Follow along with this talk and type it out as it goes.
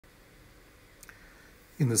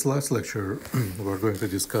In this last lecture, we're going to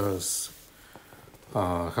discuss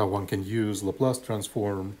how one can use Laplace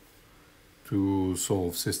transform to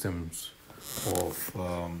solve systems of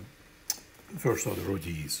first-order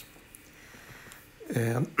ODEs.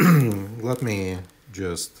 And let me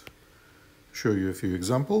just show you a few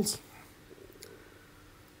examples.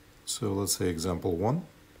 So let's say example 1.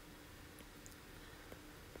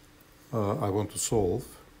 I want to solve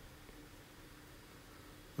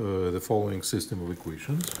the following system of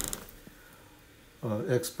equations.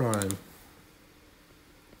 X prime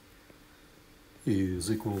is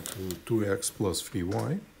equal to 2x plus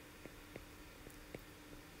 3y,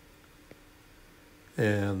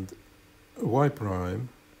 and y prime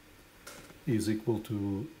is equal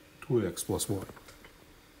to 2x plus y.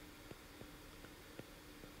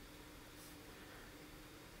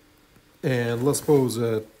 And let's suppose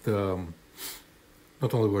that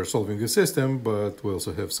not only we're solving the system, but we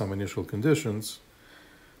also have some initial conditions.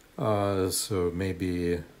 So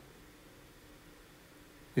maybe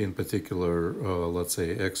in particular, let's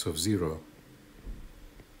say x of 0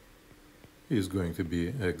 is going to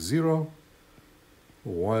be x0,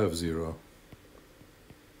 y of 0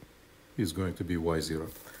 is going to be y0.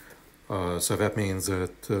 So that means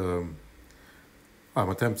that I'm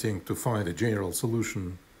attempting to find a general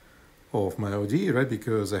solution of my ODE, right?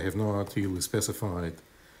 Because I have not really specified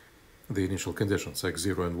the initial conditions.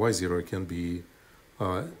 X0 and y0 can be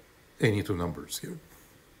any two numbers here.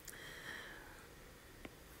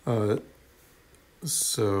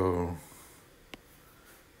 So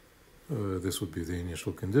this would be the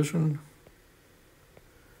initial condition,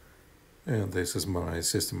 and this is my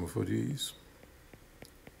system of ODEs.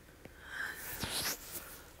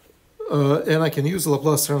 And I can use the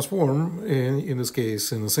Laplace transform in this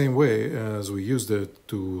case in the same way as we used it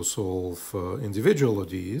to solve individual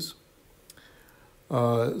ODEs.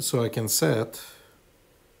 So I can set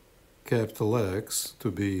capital X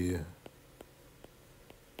to be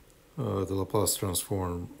the Laplace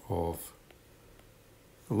transform of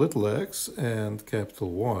little x, and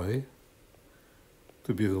capital Y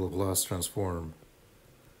to be the Laplace transform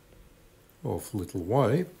of little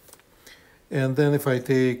y. And then if I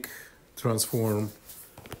take transform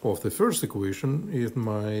of the first equation in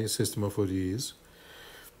my system of ODEs,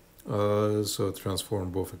 so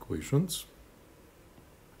transform both equations.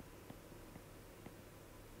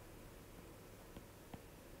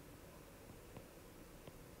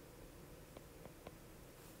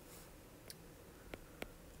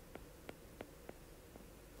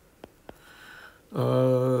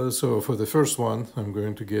 So for the first one, I'm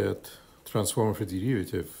going to get transform of a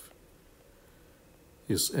derivative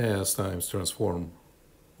is s times transform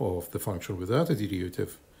of the function without a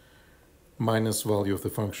derivative minus value of the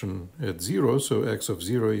function at 0. So x of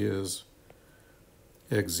 0 is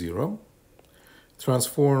x0.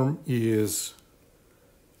 Transform is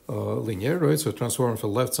linear, right? So transform of the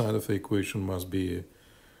left side of the equation must be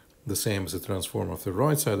the same as the transform of the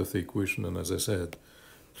right side of the equation. And as I said,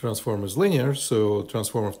 transform is linear, so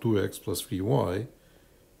transform of 2x plus 3y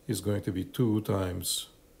is going to be 2 times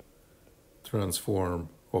transform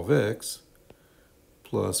of x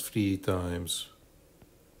plus 3 times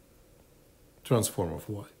transform of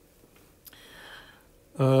y.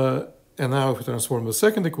 And now if we transform the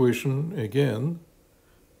second equation, again,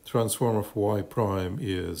 transform of y prime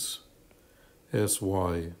is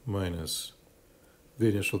sy minus the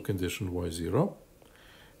initial condition y0.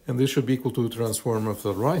 And this should be equal to transform of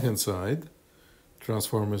the right-hand side.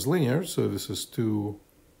 Transform is linear, so this is 2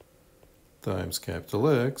 times capital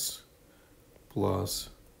X plus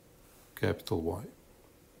capital Y.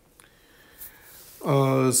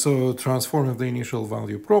 So transforming the initial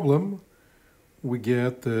value problem, we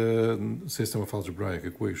get the system of algebraic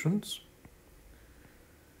equations,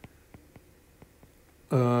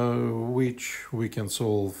 which we can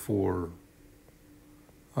solve for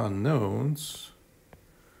unknowns,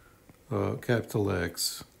 capital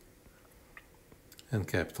X and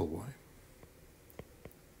capital Y.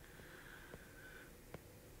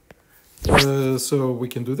 So we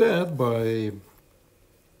can do that by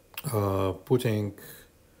putting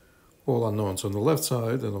all unknowns on the left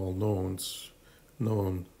side and all known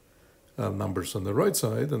numbers on the right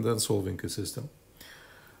side, and then solving a system.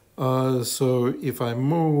 So if I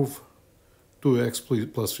move 2x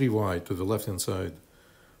plus 3y to the left-hand side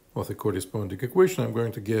of the corresponding equation, I'm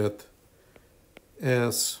going to get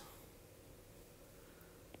s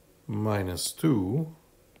minus 2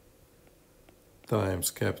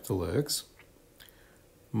 times capital X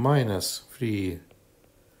minus 3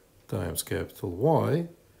 times capital Y,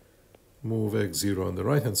 move x0 on the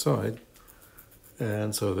right-hand side,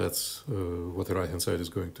 and so that's what the right-hand side is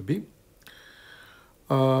going to be.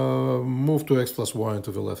 Move to x plus y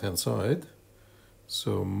into the left-hand side.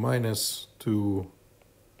 So minus 2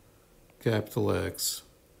 capital X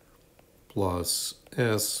plus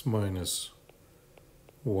s minus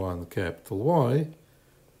 1 capital Y.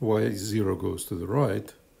 Y0 goes to the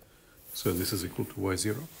right. So this is equal to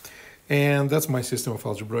y0. And that's my system of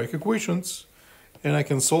algebraic equations. And I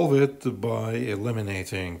can solve it by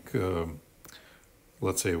eliminating,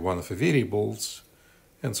 let's say, one of the variables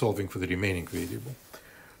and solving for the remaining variable.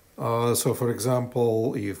 So for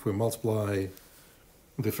example, if we multiply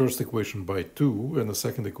the first equation by 2 and the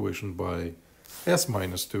second equation by s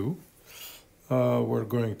minus 2, we're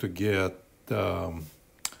going to get 2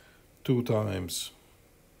 times,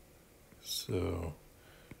 so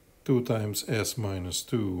 2 times s minus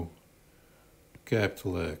 2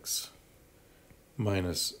 capital X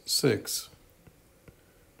minus 6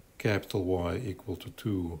 capital Y equal to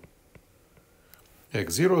 2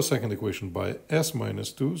 x0, second equation by s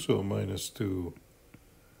minus 2, so minus 2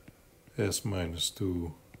 s minus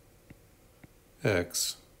 2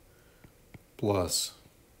 x plus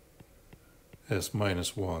s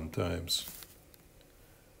minus 1 times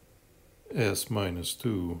s minus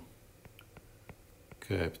 2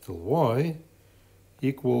 capital Y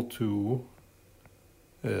equal to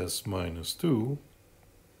s minus 2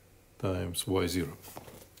 times y0.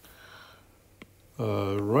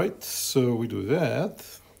 Right, so we do that,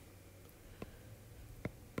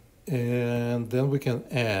 and then we can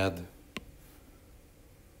add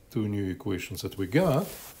 2 new equations that we got.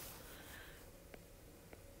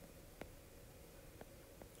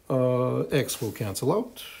 X will cancel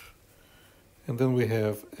out, and then we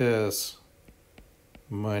have s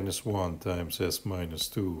minus 1 times s minus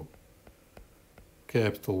 2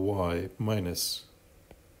 capital Y minus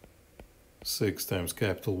 6 times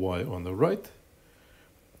capital Y on the right,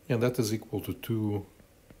 and that is equal to 2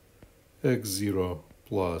 x0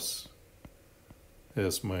 plus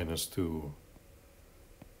s minus 2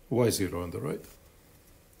 y0 on the right.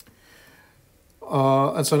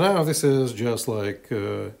 And so now this is just like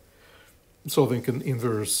solving an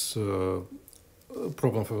inverse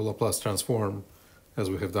problem for the Laplace transform, as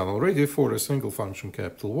we have done already, for a single function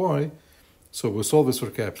capital Y. So we solve this for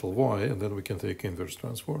capital Y, and then we can take inverse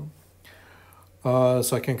transform.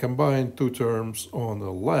 So I can combine 2 terms on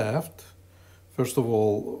the left. First of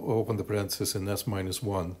all, open the parenthesis in s minus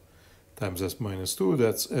 1 times s minus 2.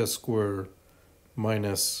 That's s squared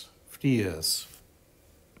minus 3s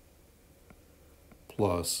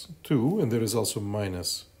plus 2. And there is also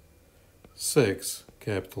minus 6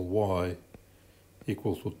 capital Y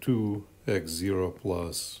equal to 2 x0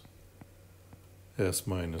 plus s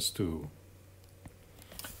minus 2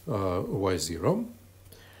 y0.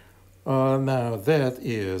 Now that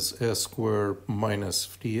is s squared minus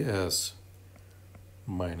 3s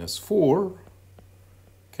minus 4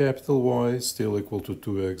 capital Y still equal to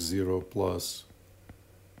 2x0 plus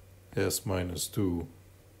s minus 2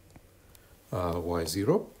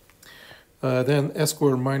 y0. Then s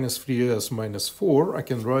squared minus 3s minus 4 I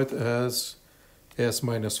can write as s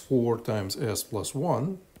minus 4 times s plus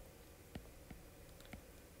 1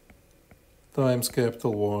 times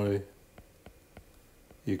capital Y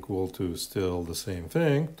equal to still the same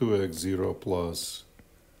thing, 2x0 plus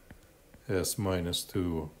s minus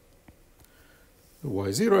 2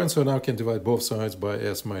 y0. And so now I can divide both sides by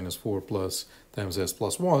s minus 4 plus times s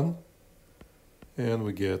plus 1. And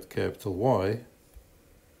we get capital Y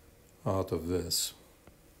out of this.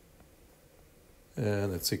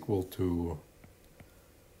 And it's equal to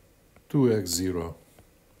 2x0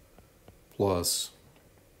 plus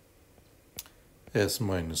s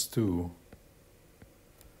minus 2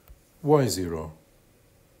 y0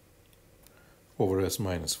 over s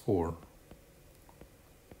minus 4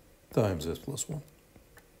 times s plus 1.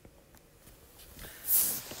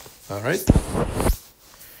 All right.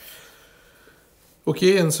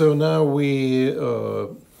 Okay, and so now we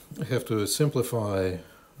have to simplify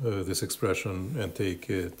this expression and take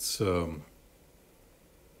its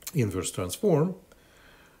inverse transform.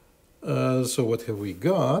 So what have we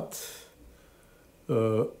got?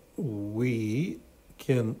 We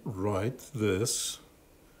can write this,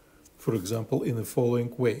 for example, in the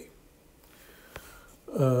following way.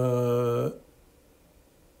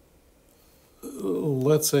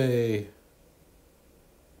 Let's say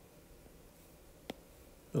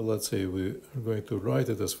we're going to write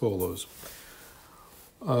it as follows.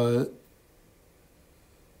 Well,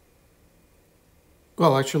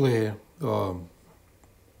 actually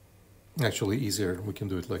easier, we can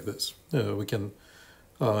do it like this. We can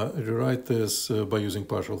rewrite this by using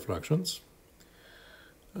partial fractions.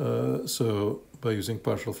 So by using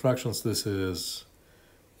partial fractions, this is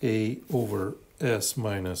a over s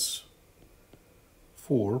minus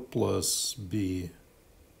 4 plus b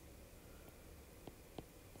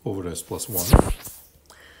over s plus 1.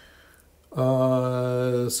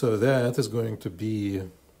 So that is going to be,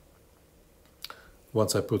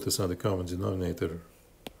 once I put this on the common denominator,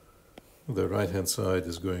 the right-hand side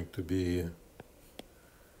is going to be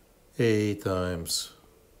a times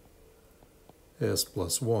s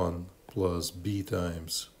plus 1 plus b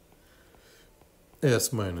times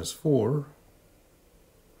s minus 4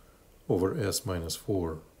 over s minus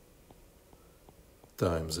 4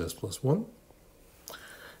 times s plus 1.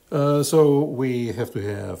 So we have to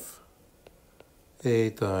have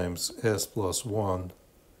a times s plus 1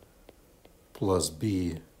 plus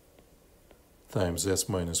b times s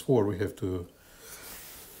minus 4. We have to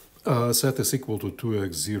set this equal to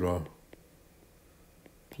 2x0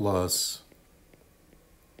 plus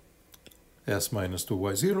s minus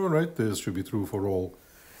 2y0, right? This should be true for all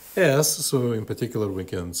s. So in particular, we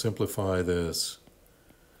can simplify this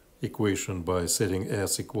equation by setting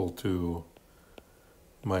s equal to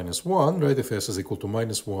minus 1, right? If s is equal to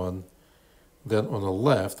minus 1, then on the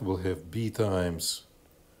left we'll have b times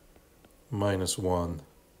minus 1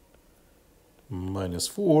 minus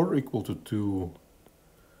 4 equal to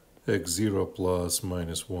 2x0 plus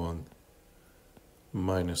minus 1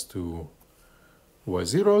 minus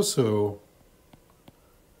 2y0. So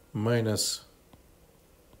minus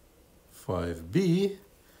 5b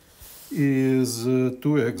is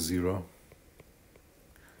 2x0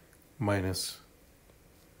 minus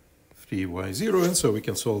 3y0, and so we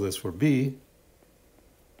can solve this for b.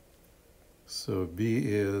 So b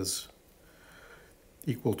is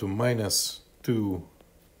equal to minus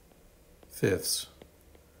 2/5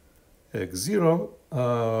 x0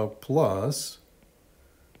 plus,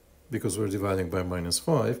 because we're dividing by minus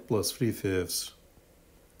 5, plus 3/5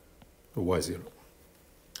 y0.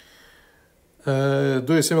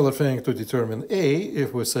 Do a similar thing to determine a.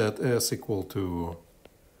 If we set s equal to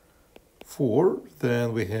 4,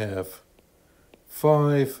 then we have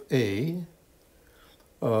 5a,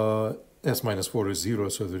 s minus 4 is 0,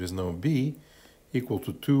 so there is no b, equal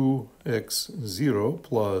to 2x0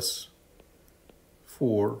 plus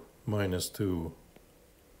 4 minus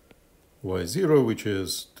 2y0, which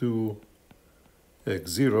is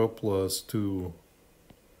 2x0 plus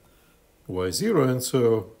 2y0, and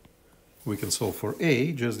so we can solve for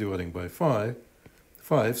a just dividing by 5.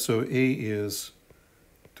 So a is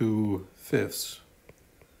 2/5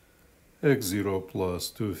 x0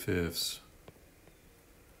 plus 2/5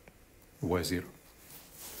 y0.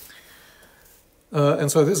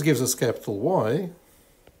 And so this gives us capital Y.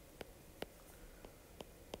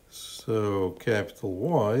 So capital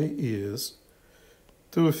Y is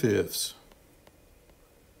 2/5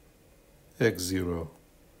 x0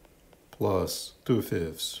 plus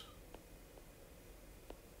 2/5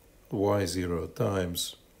 y0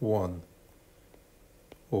 times 1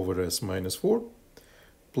 over s minus 4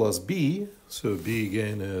 plus b. So b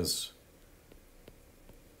again is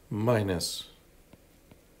minus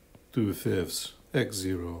 2/5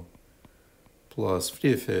 x0 plus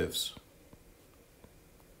 3/5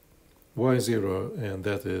 y0, and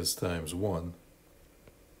that is times 1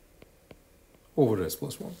 over s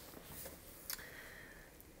plus 1.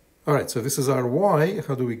 All right, so this is our y.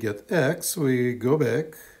 How do we get x? We go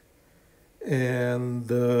back and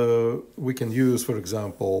we can use, for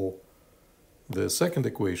example, the second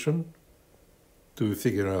equation to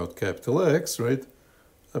figure out capital X, right?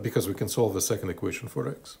 Because we can solve the second equation for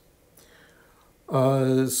x.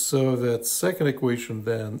 So that second equation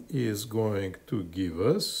then is going to give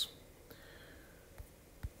us,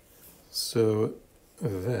 so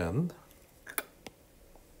then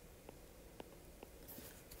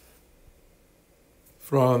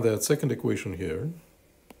from that second equation here,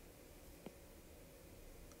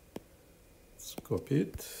 let's copy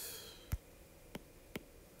it.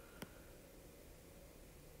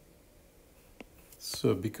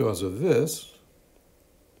 So because of this,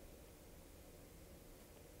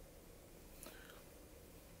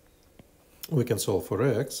 we can solve for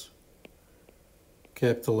x.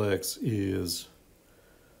 Capital X is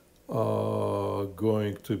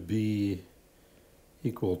going to be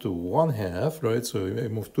equal to 1/2, right? So you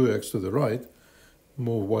move 2x to the right,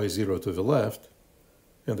 move y0 to the left,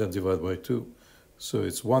 and then divide by 2. So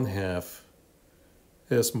it's 1/2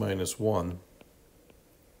 s minus 1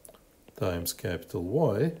 times capital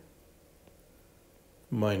Y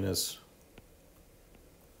minus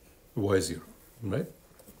y0, right?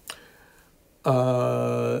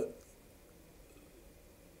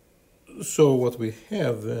 So what we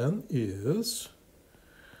have then is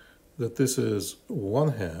that this is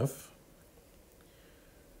 1/2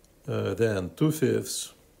 then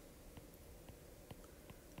 2/5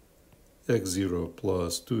 x0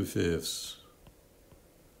 plus 2/5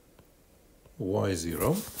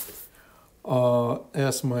 y0.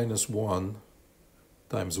 S minus 1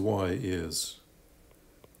 times y is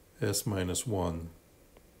s minus 1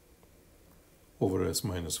 over s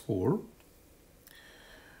minus 4.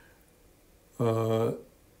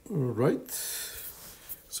 Right?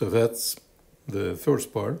 So that's the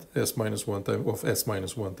first part, s minus 1 times of s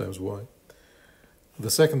minus 1 times y. The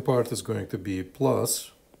second part is going to be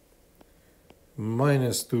plus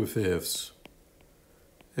minus 2/5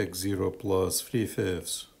 x0 plus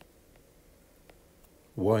 3/5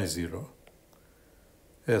 y0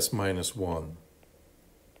 s minus 1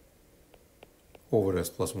 over s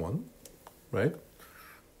plus 1, right?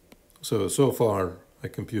 So far I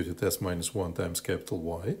computed s minus 1 times capital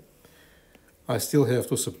Y. I still have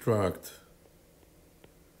to subtract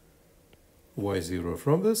y0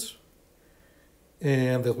 from this,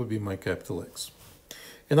 and that would be my capital X.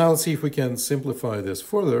 And I'll see if we can simplify this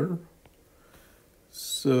further.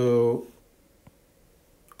 So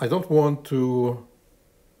I don't want to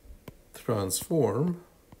transform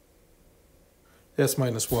s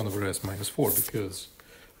minus 1 over s minus 4 because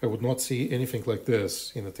I would not see anything like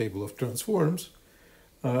this in a table of transforms.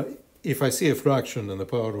 If I see a fraction and the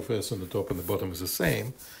power of s on the top and the bottom is the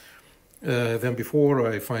same, then before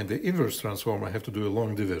I find the inverse transform, I have to do a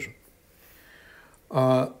long division.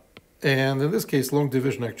 And in this case, long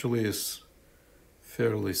division actually is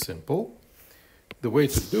fairly simple. The way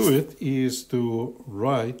to do it is to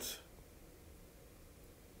write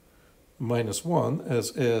minus 1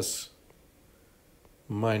 as s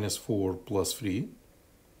minus 4 plus 3,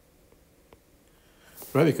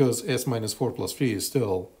 right? Because s minus 4 plus 3 is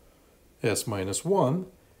still s minus 1,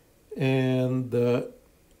 and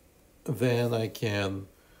then I can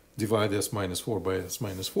divide s minus 4 by s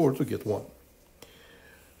minus 4 to get 1.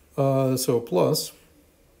 So plus,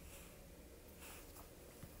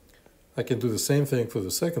 I can do the same thing for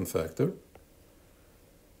the second factor.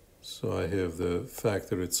 So I have the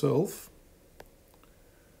factor itself.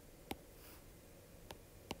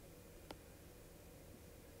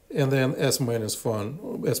 And then s minus 1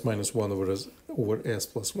 over s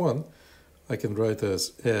plus 1, I can write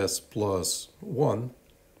as s plus 1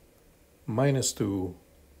 minus 2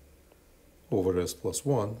 over s plus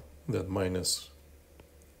 1, then minus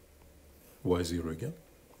y0 again.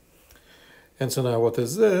 And so now what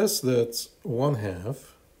is this? That's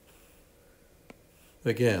 1/2,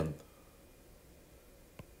 again,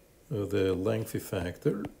 the lengthy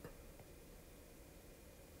factor,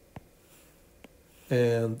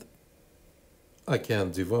 and I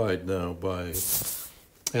can divide now by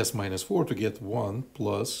s minus 4 to get 1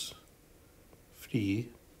 plus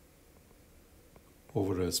 3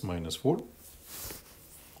 over s minus 4.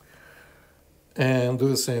 And do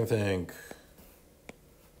the same thing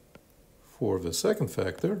for the second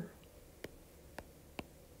factor.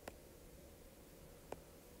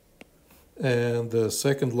 And the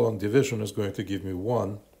second long division is going to give me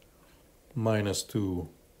 1 minus 2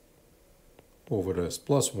 over s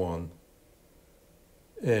plus 1,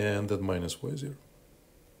 and then minus y0.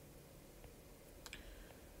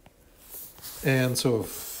 And so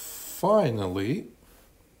finally,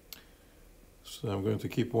 so I'm going to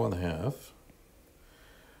keep 1/2.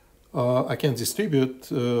 I can distribute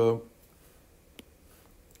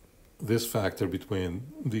this factor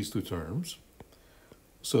between these two terms.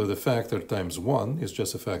 So the factor times 1 is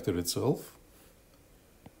just a factor itself.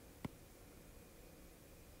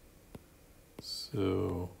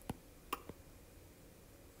 So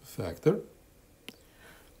factor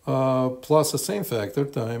plus the same factor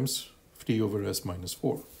times 3 over s minus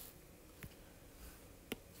 4.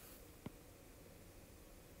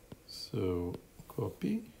 So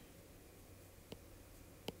copy,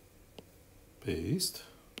 paste.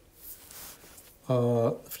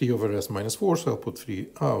 3 over s minus 4, so I'll put 3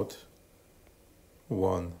 out.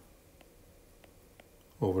 1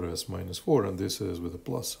 over s minus 4, and this is with a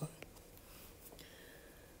plus sign.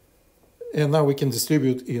 And now we can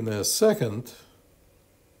distribute in a second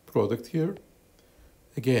product here.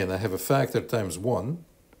 Again, I have a factor times 1,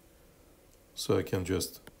 so I can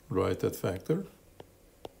just write that factor.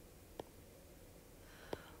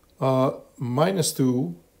 Minus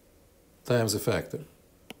 2 times a factor.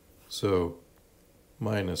 So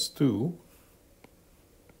minus 2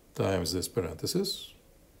 times this parenthesis.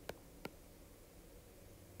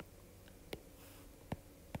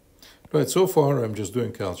 Right, so far I'm just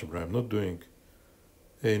doing algebra. I'm not doing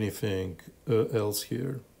anything else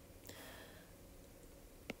here.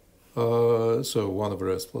 So 1 over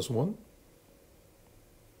s plus 1.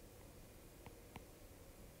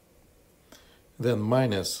 then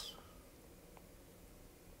minus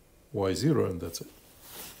y0, and that's it.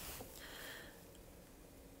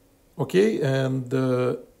 Okay, and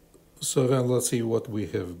so then let's see what we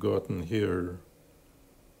have gotten here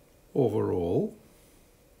overall.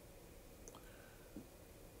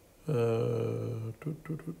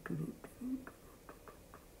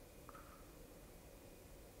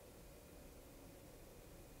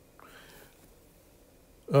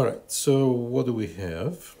 All right, so what do we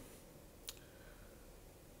have?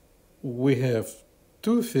 We have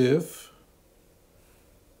 2/5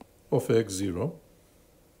 of x0.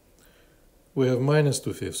 We have minus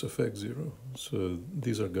 2/5 of x0, so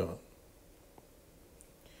these are gone.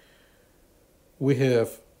 We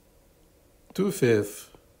have 2/5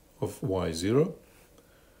 of y0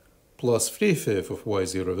 plus 3/5 of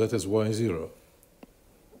y0, that is y0.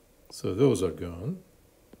 So those are gone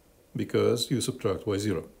because you subtract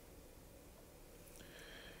y0.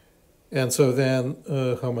 And so then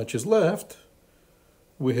how much is left?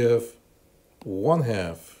 We have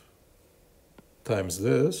 1/2 times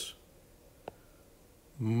this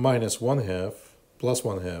minus 1/2 plus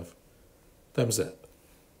 1/2 times that.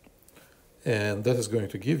 And that is going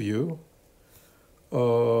to give you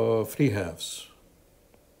 3/2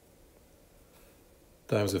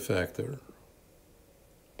 times a factor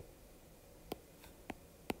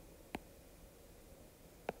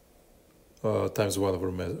times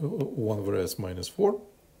 1/s minus 4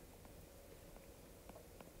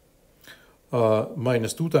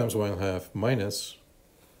 minus 2 times 1/2 minus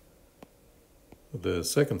the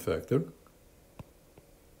second factor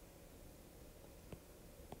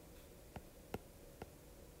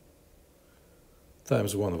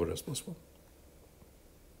times 1/s plus 1.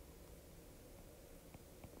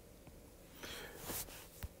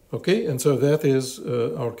 Okay, and so that is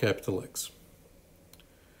our capital X.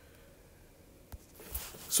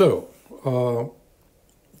 So,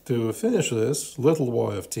 to finish this, little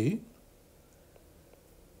y of t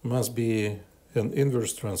must be an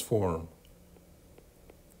inverse transform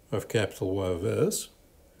of capital Y of S.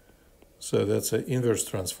 So that's an inverse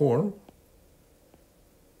transform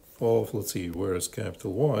of, let's see, where is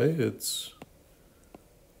capital Y? It's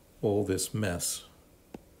all this mess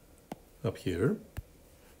up here.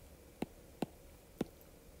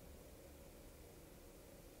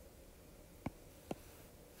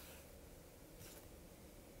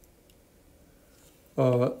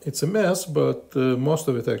 It's a mess, but most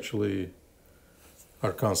of it actually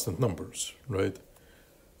are constant numbers, right?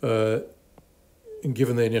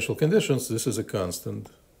 Given the initial conditions, this is a constant,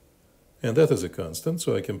 and that is a constant,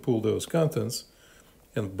 so I can pull those constants,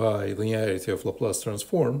 and by linearity of Laplace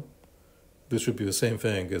transform, this should be the same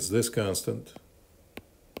thing as this constant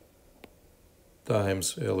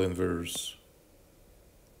times L inverse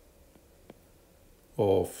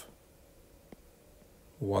of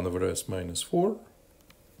 1/s minus 4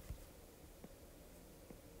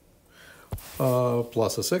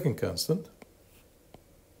 plus a second constant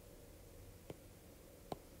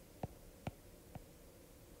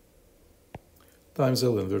times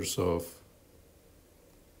L inverse of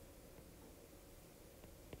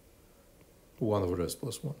 1/s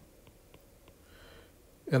plus 1.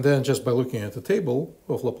 And then just by looking at the table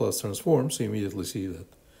of Laplace transforms, you immediately see that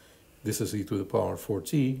this is e to the power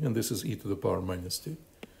 4t, and this is e to the power minus t.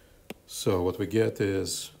 So what we get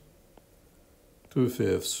is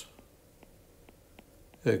 2/5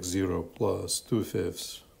 x0 plus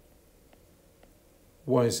 2/5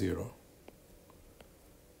 y0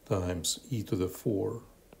 times e to the 4t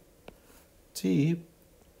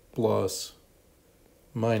plus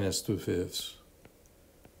minus 2/5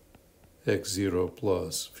 x0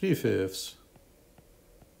 plus 3/5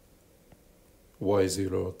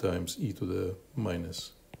 y0 times e to the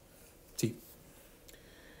minus t.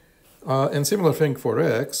 And similar thing for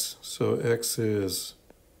x. So x is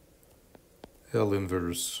L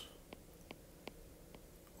inverse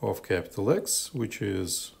of capital X, which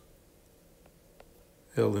is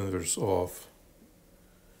L inverse of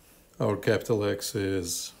our capital X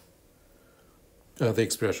is the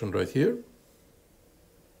expression right here.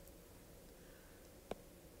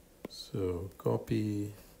 So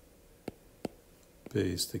copy,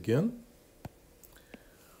 paste again.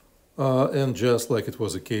 And just like it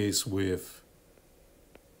was the case with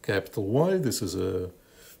capital Y, this is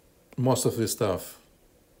most of this stuff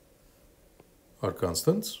are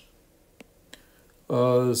constants.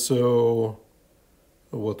 So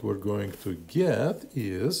what we're going to get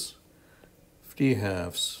is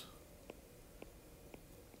 3/2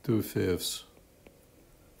 2/5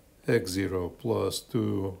 x0 plus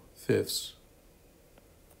 2/5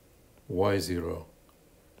 y0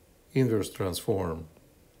 inverse transform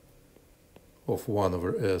of 1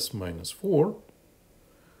 over s minus 4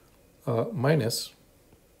 minus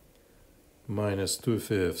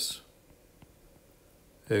 2/5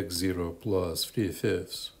 x0 plus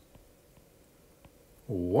 3/5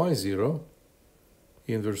 y0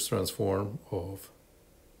 inverse transform of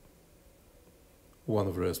 1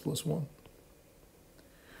 over s plus 1.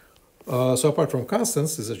 So apart from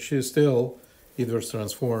constants, there's actually still inverse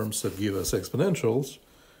transforms that give us exponentials.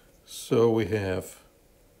 So we have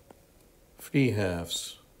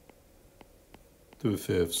 3/2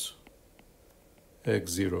 2/5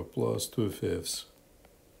 x0 plus 2/5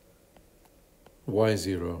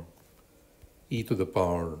 y0 e to the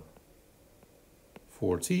power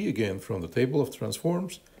 4t, again from the table of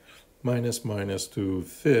transforms, minus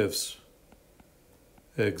 2/5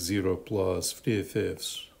 x0 plus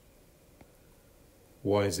 3/5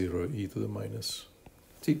 y0 e to the minus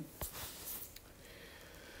t.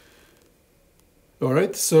 All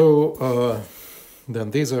right, so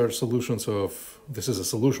then these are solutions of, this is a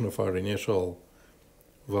solution of our initial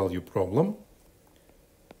value problem.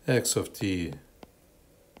 X of t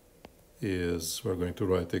is, we're going to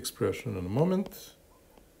write the expression in a moment.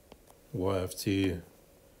 Y of t,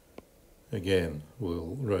 again,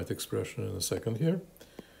 we'll write the expression in a second here.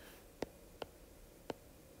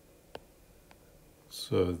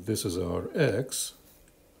 So this is our x.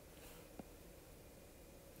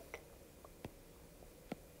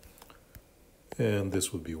 And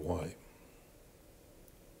this would be y.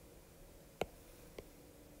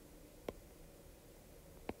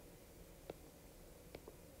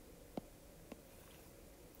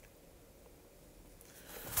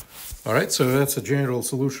 All right, so that's a general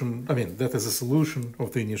solution. I mean, that is a solution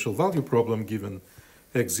of the initial value problem. Given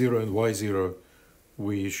x0 and y0,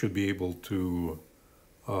 we should be able to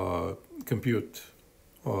compute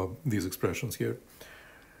these expressions here.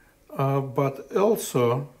 But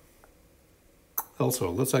also,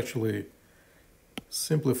 let's actually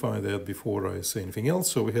simplify that before I say anything else.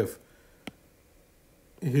 So we have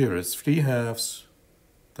here it's 3/2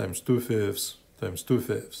 times 2/5 times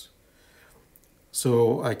 2/5.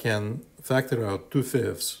 So I can factor out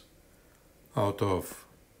 2/5 out of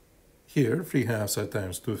here. 3/2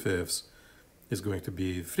 times 2/5 is going to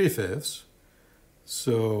be 3/5.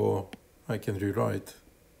 So I can rewrite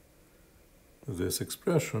this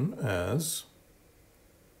expression as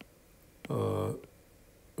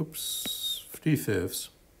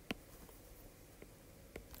 3/5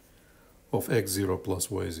 of x0 plus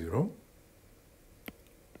y0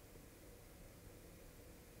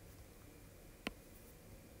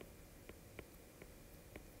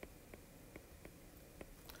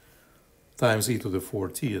 times e to the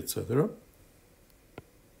 4t, etc.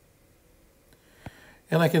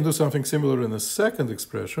 And I can do something similar in the second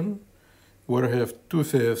expression, where I have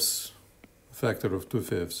 2/5, a factor of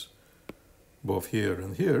 2/5, both here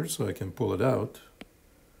and here, so I can pull it out.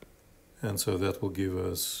 And so that will give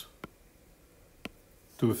us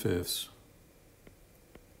 2/5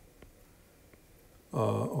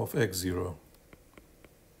 of x0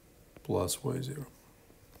 plus y0.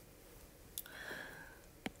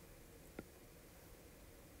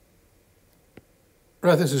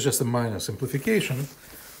 Right, this is just a minor simplification,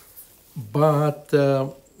 but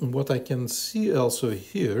what I can see also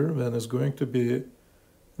here then is going to be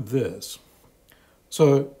this.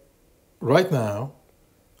 So right now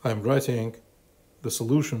I'm writing the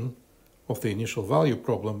solution of the initial value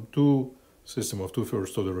problem to system of two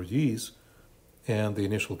first order ODEs and the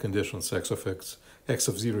initial conditions x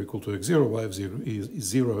of 0 equal to x0, y of 0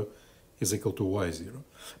 is equal to y0.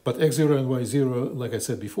 But x0 and y0, like I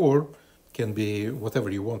said before, can be whatever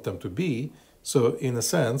you want them to be. So in a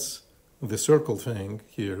sense, the circle thing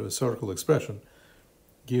here, the circle expression,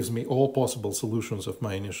 gives me all possible solutions of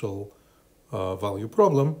my initial value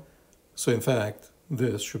problem. So in fact,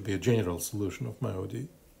 this should be a general solution of my ODE.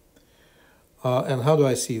 And how do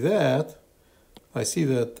I see that? I see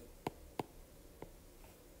that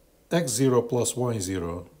x0 plus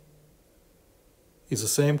y0 is the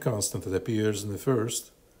same constant that appears in the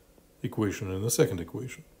first equation and the second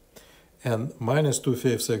equation. And minus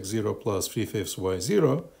 2/5 x0 plus 3/5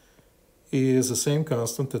 y0 is the same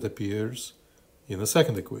constant that appears in the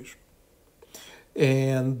second equation.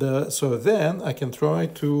 And so then I can try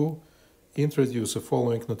to introduce the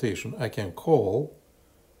following notation. I can call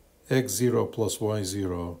x0 plus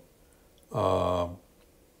y0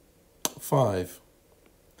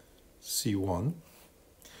 5c1,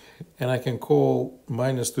 and I can call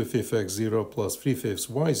minus 2/5 x0 plus 3/5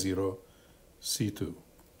 y0 c2.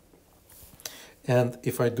 And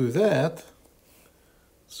if I do that,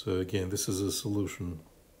 so again, this is a solution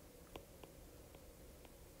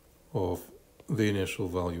of the initial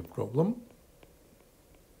value problem.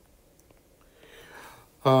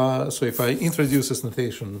 So if I introduce this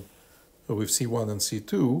notation with C1 and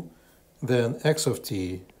C2, then x of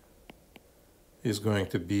t is going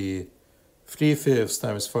to be 3/5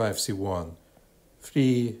 times 5c1,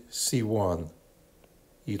 3c1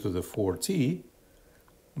 e to the 4t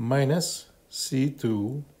minus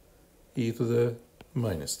c2 e to the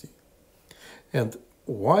minus t. And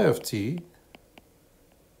y of t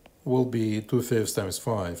will be 2/5 times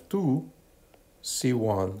 5, 2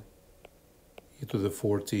 c1 e to the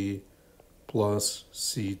 4t plus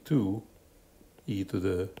c2 e to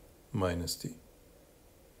the minus t.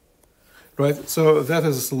 Right, so that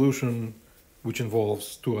is a solution which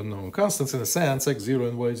involves two unknown constants. In a sense, x0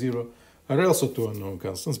 and y0 are also two unknown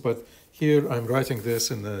constants, but here I'm writing this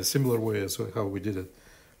in a similar way as how we did it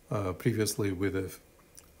previously with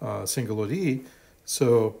a single ODE.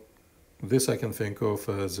 So this I can think of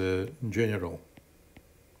as a general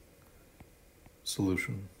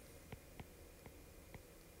solution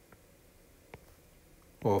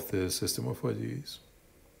of the system of ODEs.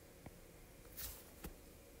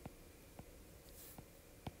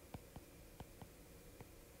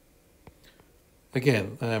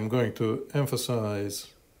 Again, I'm going to emphasize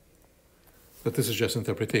that this is just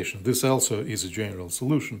interpretation. This also is a general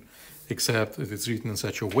solution, except that it's written in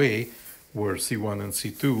such a way where C1 and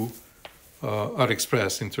C2 are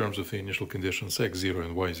expressed in terms of the initial conditions x0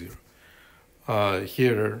 and y0.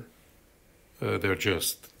 Here, they're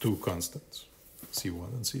just two constants,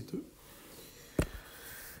 C1 and C2.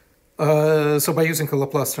 So by using a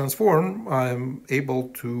Laplace transform, I'm able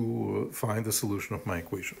to find the solution of my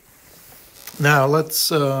equation. Now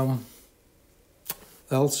let's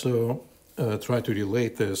also try to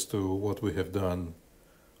relate this to what we have done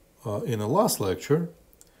in the last lecture.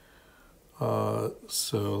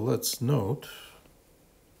 So let's note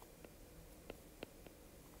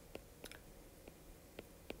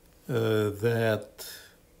that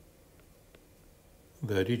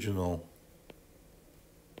the original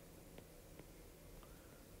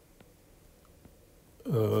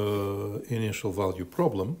initial value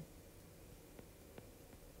problem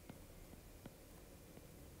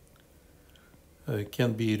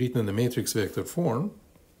can be written in the matrix vector form.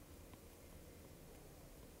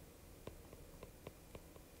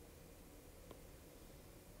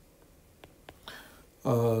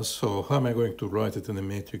 So how am I going to write it in the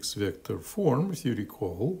matrix vector form? If you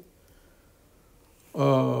recall,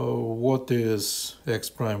 what is x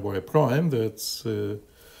prime y prime? That's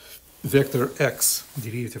vector x,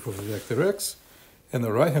 derivative of the vector x, and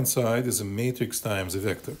the right hand side is a matrix times a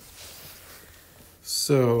vector.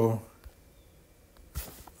 So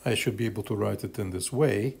I should be able to write it in this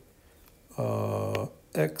way.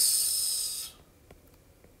 X,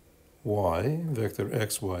 y, vector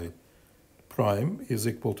xy prime is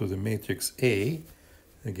equal to the matrix A.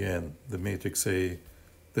 Again, the matrix A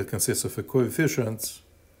that consists of the coefficients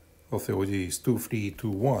of the ODEs 2, 3, 2,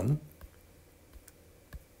 1.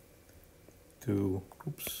 2,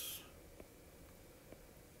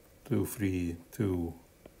 3, 2,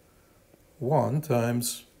 1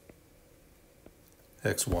 times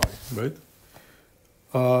xy, right?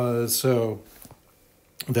 So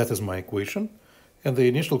that is my equation. And the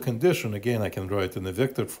initial condition, again, I can write in the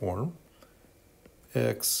vector form.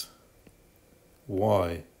 X,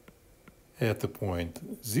 y at the point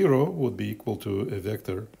 0 would be equal to a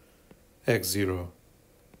vector x0,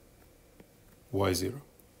 y0.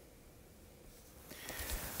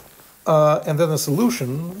 And then a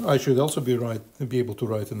solution I should also be able to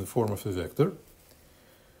write in the form of a vector.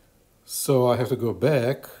 So I have to go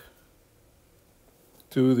back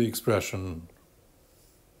to the expression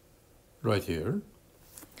right here.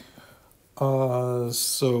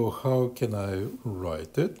 So how can I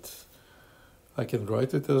write it? I can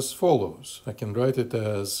write it as follows. I can write it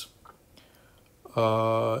as,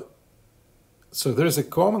 so there's a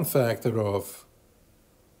common factor of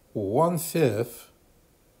 1/5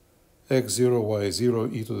 x0,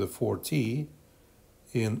 y0 e to the 4t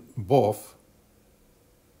in both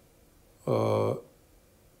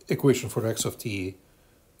equation for x of t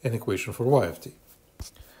and equation for y of t.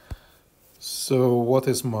 So what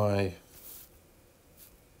is my,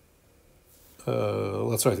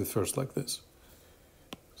 let's write it first like this.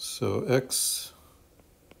 So x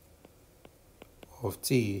of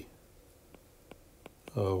t,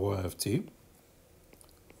 y of t,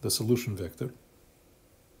 the solution vector.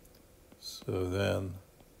 So then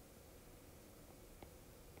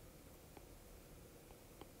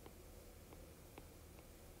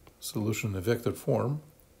solution in vector form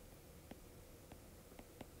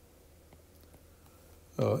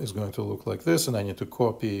is going to look like this, and I need to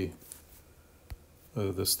copy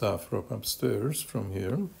the stuff from upstairs from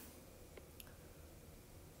here.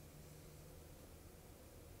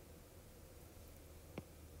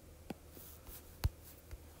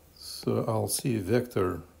 So I'll see a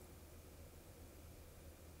vector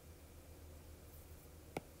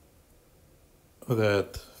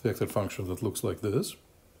function that looks like this.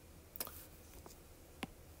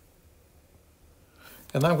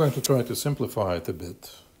 And I'm going to try to simplify it a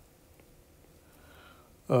bit.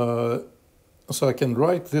 So I can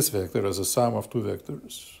write this vector as a sum of two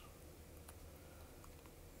vectors.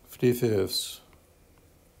 3/5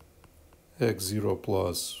 x0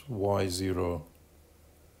 plus y0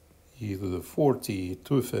 e to the 4t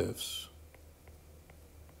 2/5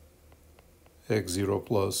 x0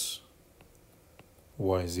 plus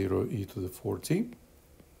y0 e to the 4t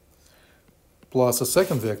plus a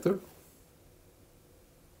second vector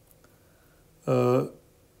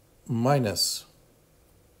minus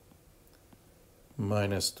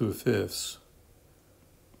 2/5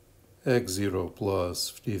 x0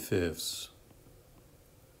 plus 3/5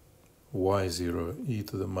 y0 e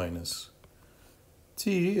to the minus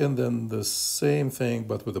t, and then the same thing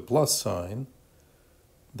but with a plus sign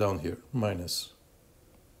down here, minus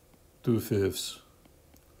 2/5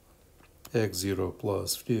 x0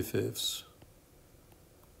 plus 3/5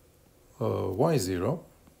 y0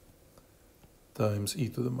 times e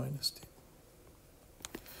to the minus t.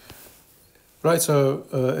 Right, so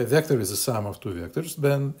a vector is a sum of two vectors,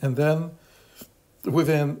 and then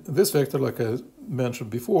within this vector, like I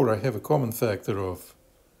mentioned before, I have a common factor of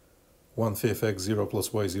 1/5 x0 plus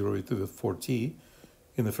y0 e to the 4t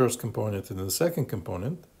in the first component and in the second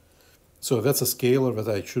component. So that's a scalar that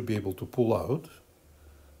I should be able to pull out.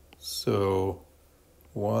 So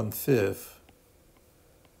 1/5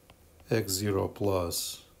 x0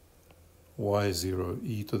 plus y0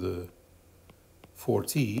 e to the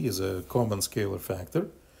 4t is a common scalar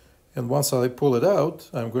factor. And once I pull it out,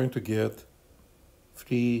 I'm going to get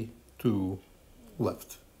 3, 2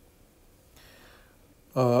 left.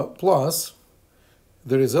 Plus,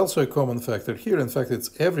 there is also a common factor here. In fact,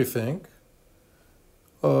 it's everything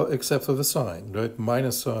except for the sign, right?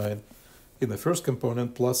 Minus sign in the first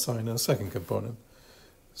component, plus sign in the second component.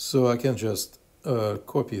 So I can just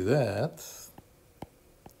copy that.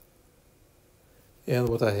 And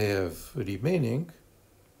what I have remaining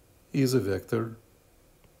is a vector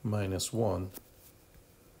minus 1,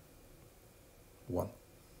 1.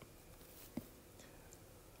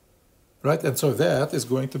 Right, and so that is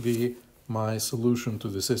going to be my solution to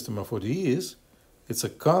the system of ODEs. It's a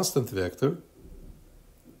constant vector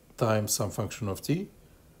times some function of t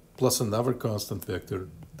plus another constant vector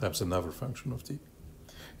times another function of t.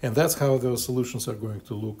 And that's how those solutions are going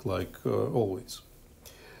to look like always.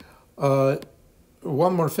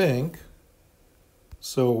 One more thing.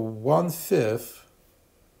 So 1/5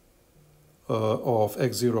 of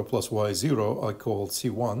x0 plus y0 I called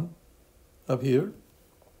C1 up here.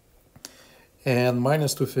 And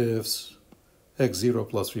minus 2/5 x0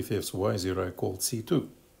 plus 3/5 y0 I called C2.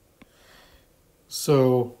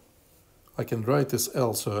 So I can write this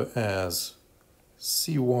also as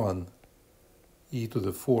C1 e to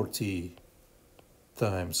the 4t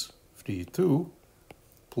times 3/2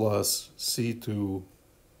 plus C2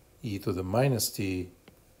 e to the minus t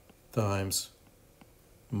times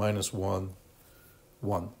minus 1,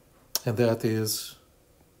 1. And that is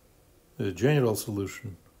the general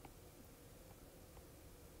solution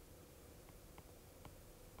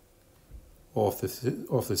of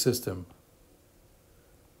the system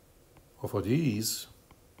of ODEs,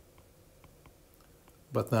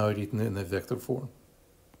 but now written in a vector form.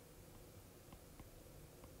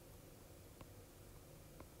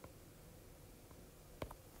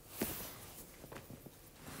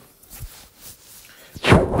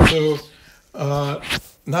 So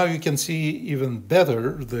now you can see even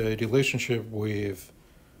better the relationship with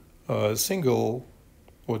a single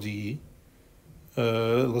ODE,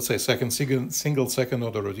 let's say single second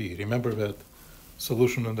order ODE. Remember that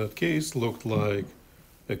solution in that case looked like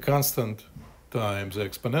a constant times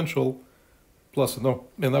exponential plus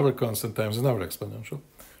another constant times another exponential,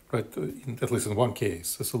 right? At least in one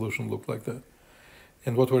case, the solution looked like that.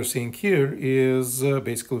 And what we're seeing here is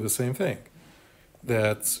basically the same thing.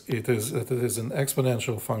 That it is an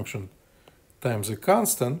exponential function times a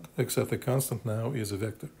constant, except the constant now is a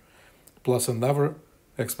vector, plus another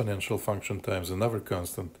exponential function times another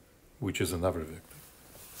constant, which is another vector.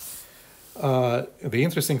 The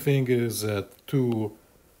interesting thing is that two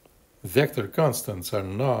vector constants are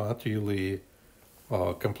not really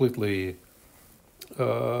completely,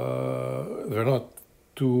 they're not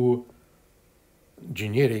two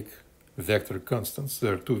generic vector constants.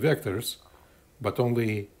 There are two vectors, but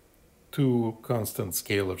only two constant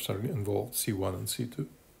scalars are involved, C1 and C2.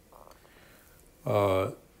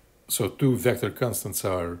 So two vector constants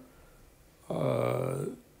are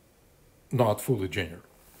not fully general,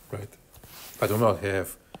 right? I do not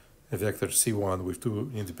have a vector C1 with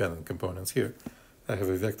two independent components here. I have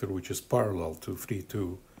a vector which is parallel to 3,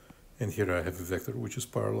 2, and here I have a vector which is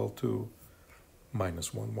parallel to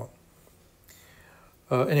minus 1, 1.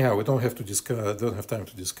 Anyhow, we don't have time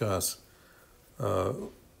to discuss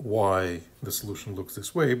why the solution looks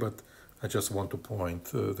this way, but I just want to point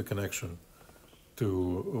the connection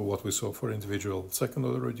to what we saw for individual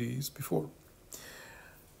second-order ODEs before.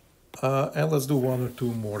 And let's do one or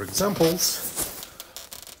two more examples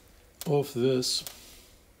of this.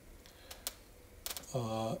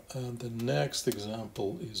 And the next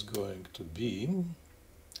example is going to be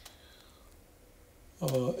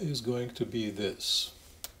this.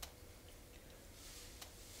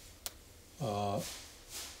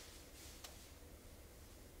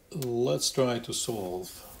 Let's try to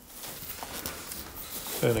solve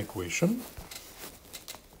an equation.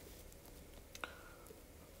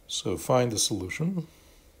 So find the solution.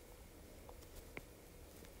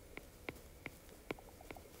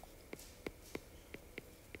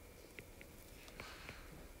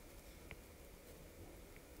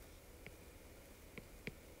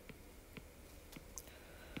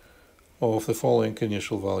 Of the following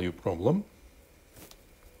initial value problem.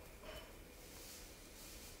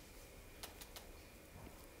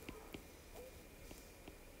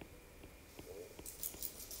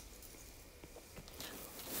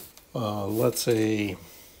 Let's say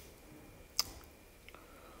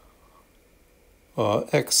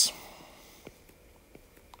x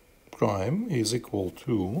prime is equal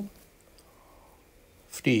to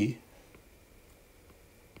 3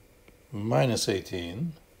 minus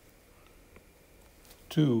 18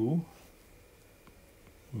 2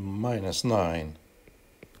 minus 9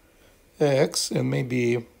 x, and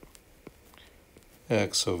maybe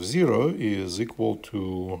x of 0 is equal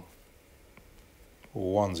to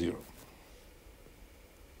 1, 0.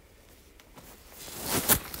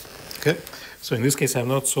 Okay, so in this case I'm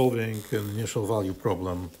not solving an initial value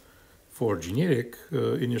problem for generic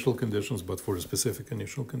initial conditions, but for specific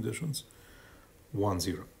initial conditions, 1,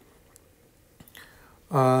 0.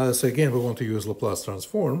 So again, we want to use Laplace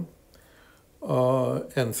transform.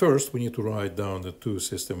 And first, we need to write down the two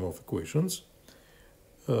system of equations.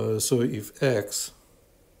 So if x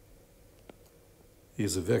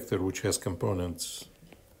is a vector which has components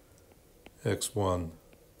x1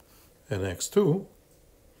 and x2,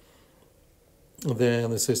 then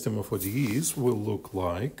the system of ODEs will look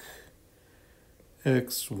like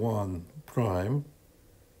x1 prime.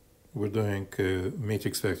 We're doing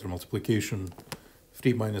matrix vector multiplication.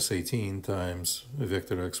 3 minus 18 times a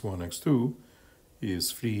vector x1, x2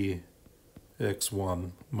 is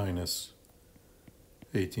 3x1 minus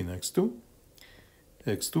 18x2.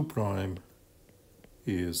 x2 prime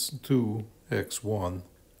is 2x1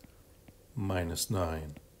 minus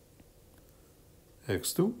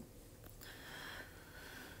 9x2.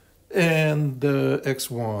 And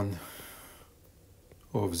x1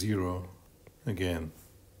 of 0, again,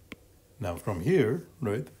 now from here,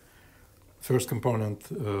 right? First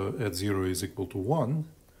component at 0 is equal to 1,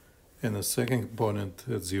 and the second component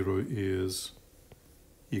at 0 is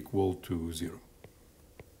equal to 0.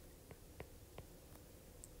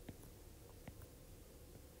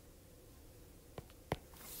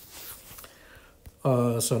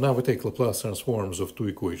 So now we take Laplace transforms of two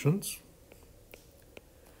equations.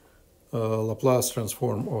 Laplace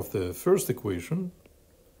transform of the first equation,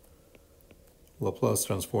 Laplace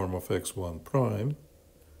transform of x1 prime,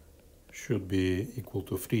 should be equal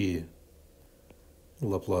to 3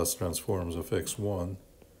 Laplace transforms of x1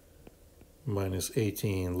 minus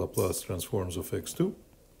 18 Laplace transforms of x2.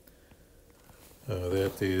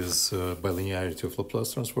 That is by linearity of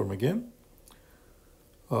Laplace transform again.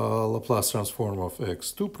 Laplace transform of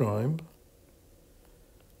x2 prime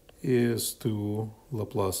is 2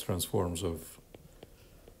 Laplace transforms of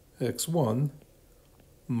x1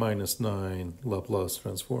 minus 9 Laplace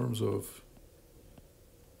transforms of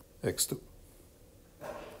x2.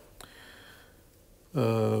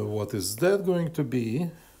 What is that going to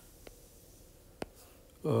be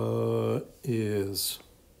is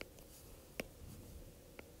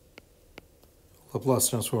Laplace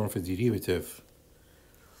transform of a derivative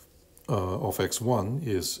of x1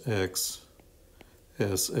 is x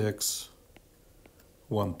as x1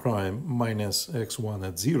 prime minus x1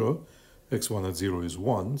 at 0. x1 at 0 is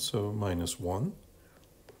 1, so minus 1.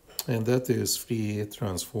 And that is 3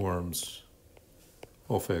 transforms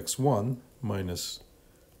of x1 minus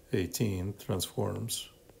 18 transforms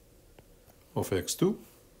of x2.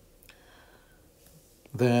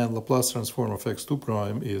 Then Laplace transform of x2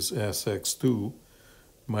 prime is as x2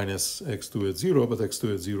 minus x2 at 0, but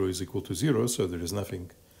x2 at 0 is equal to 0, so there is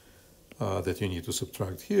nothing that you need to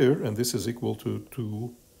subtract here, and this is equal to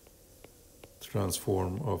 2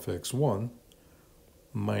 transform of x1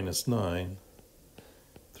 minus 9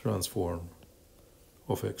 transform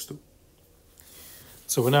of x2.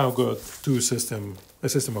 So we now got a system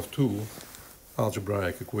of two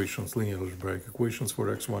algebraic equations, linear algebraic equations for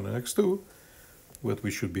x1 and x2, what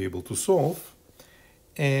we should be able to solve.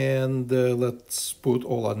 And let's put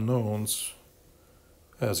all unknowns,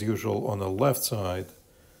 as usual, on the left side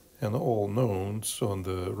and all knowns on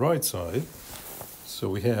the right side. So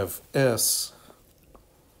we have s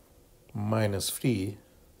minus 3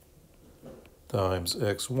 times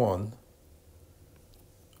x1.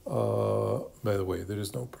 By the way, there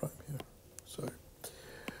is no prime here. Sorry.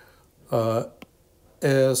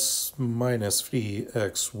 S minus 3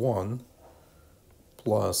 x1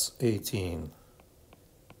 plus 18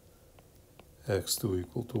 x2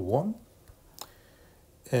 equal to 1.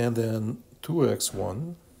 And then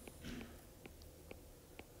 2x1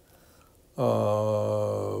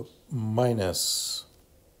 minus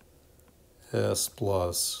s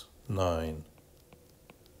plus 9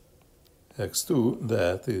 x2,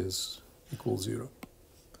 that is equals 0.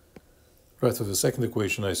 Right, for the second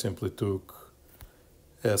equation, I simply took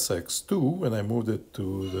sx2 and I moved it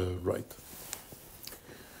to the right.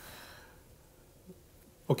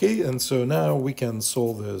 Okay, and so now we can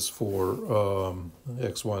solve this for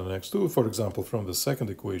x1 and x2. For example, from the second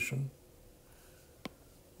equation,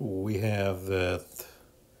 we have that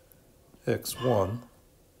x1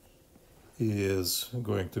 is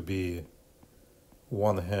going to be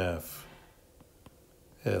 1/2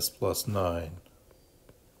 s plus 9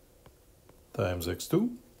 times x2.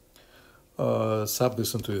 Sub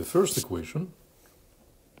this into the first equation.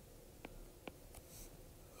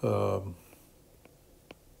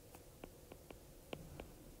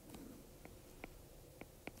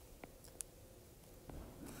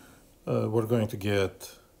 We're going to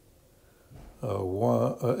get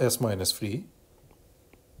s minus 3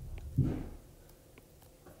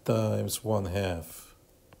 times 1/2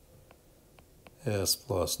 s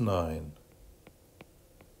plus 9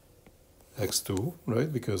 x2,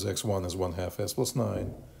 right? Because x1 is 1/2 s plus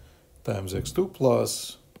 9 times x2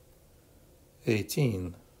 plus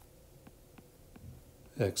 18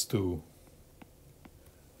 x2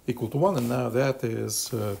 equal to 1. And now that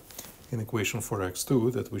is an equation for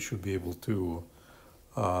x2 that we should be able to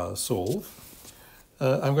solve.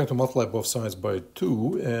 I'm going to multiply both sides by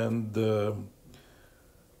 2 and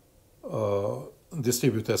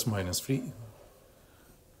distribute s minus 3.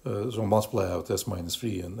 So multiply out s minus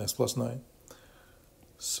 3 and s plus 9.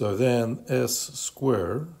 So then s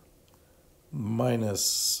squared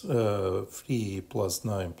minus 3 plus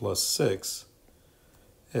 9 plus 6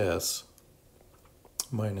 s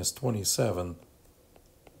minus 27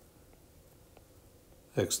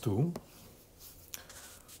 x2.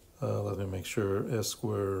 Let me make sure, s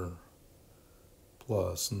squared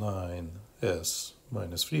plus 9s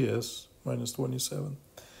minus 3s minus 27.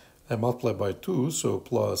 I multiply by 2, so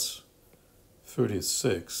plus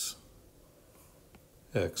 36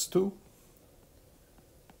 x2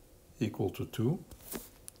 equal to 2.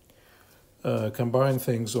 Combine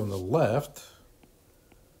things on the left,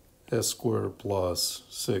 s squared plus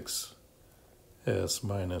 6s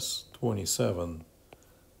minus 27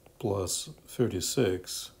 plus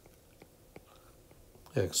 36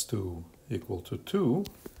 x2 equal to 2.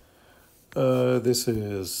 This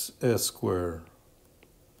is s squared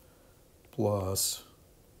plus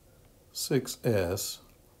 6s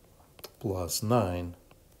plus 9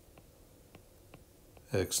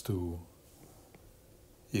 x2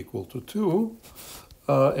 equal to 2.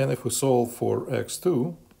 And if we solve for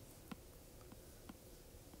x2,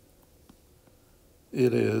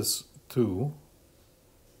 it is 2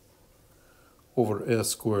 over s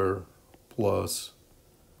squared plus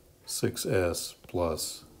 6s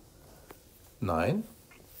plus 9.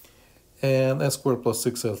 And s squared plus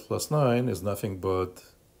 6s plus 9 is nothing but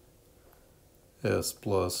s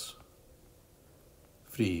plus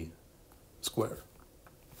 3 squared.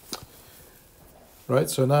 Right,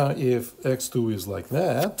 so now if x2 is like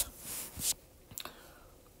that,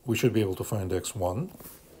 we should be able to find x1.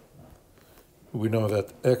 We know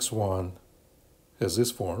that x1 has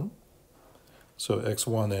this form. So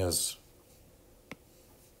x1 is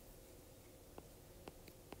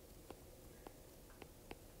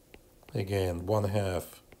again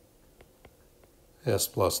 1/2 s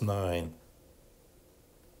plus 9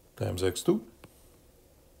 times x2.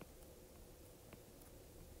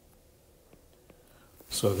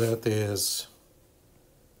 So that is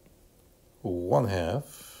 1/2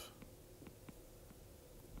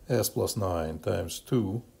 s plus 9 times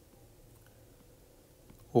 2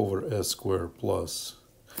 over s squared plus,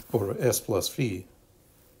 over s plus 3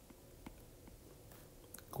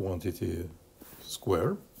 quantity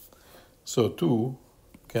square. So 2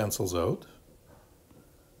 cancels out,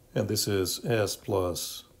 and this is s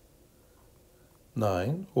plus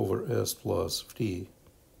 9 over s plus 3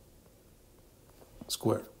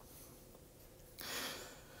 squared.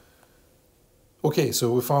 Okay,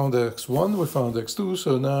 so we found x1, we found x2,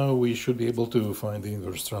 so now we should be able to find the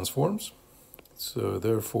inverse transforms. So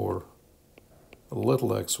therefore, little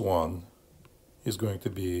x1 is going to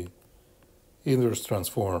be inverse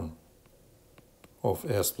transform of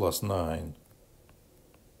s plus 9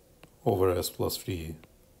 over s plus 3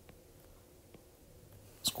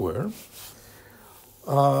 square.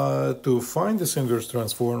 To find this inverse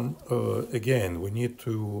transform, again, we need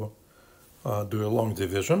to do a long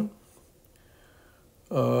division.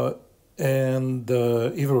 Either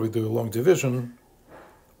we do a long division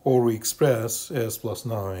or we express s plus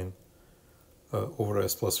 9 over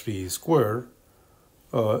s plus 3 squared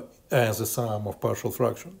as a sum of partial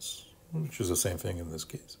fractions, which is the same thing in this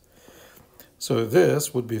case. So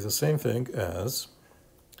this would be the same thing as,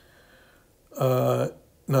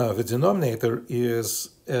 now the denominator is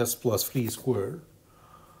s plus 3 squared.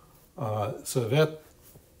 So that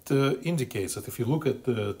indicates that if you look at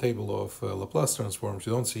the table of Laplace transforms,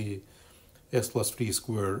 you don't see s plus 3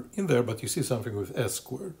 squared in there, but you see something with s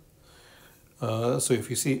squared. So if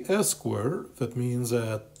you see s squared, that means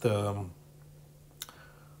that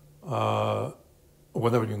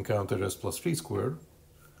whenever you encounter s plus 3 squared,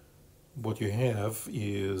 what you have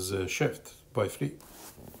is a shift by 3.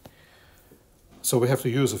 So we have to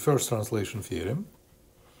use the first translation theorem.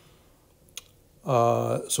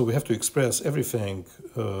 So we have to express everything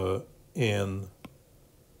in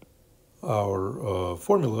our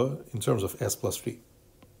formula in terms of s plus 3,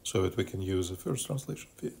 so that we can use the first translation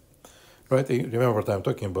theorem. Right? Remember what I'm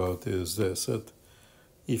talking about is this, that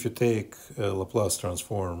if you take a Laplace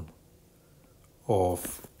transform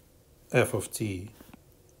of f of t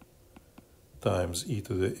times e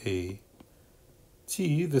to the a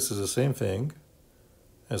t, this is the same thing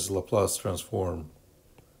as Laplace transform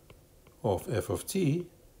of f of t,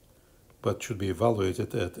 but should be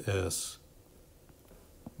evaluated at s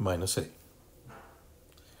minus a.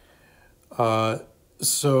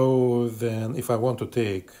 So then if I want to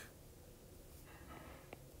take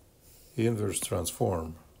inverse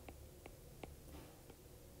transform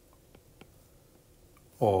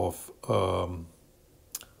of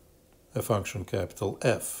a function capital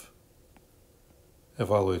F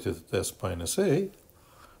evaluated at s minus a,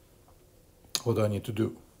 what do I need to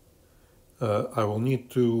do? I will need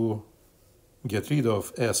to get rid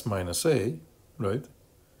of s minus a, right,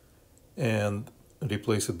 and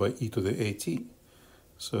replace it by e to the at.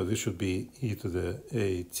 So this should be e to the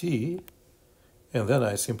at, and then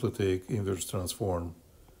I simply take inverse transform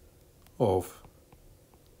of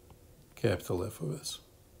capital F of s.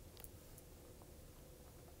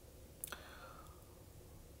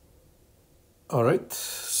 All right,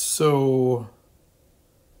 so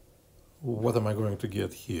what am I going to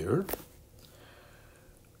get here?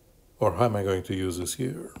 Or how am I going to use this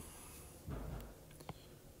here?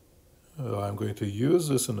 I'm going to use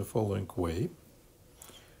this in the following way.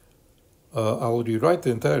 I'll rewrite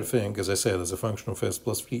the entire thing, as I said, as a function of s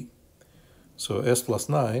plus 3. So s plus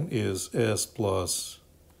 9 is s plus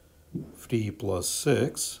 3 plus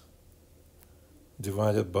 6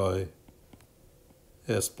 divided by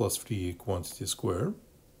s plus 3 quantity square.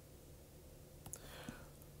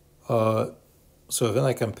 So then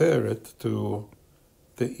I compare it to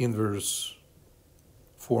the inverse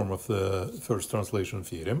form of the first translation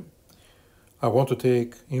theorem. I want to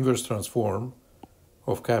take inverse transform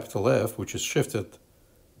of capital F, which is shifted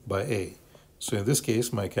by a. So in this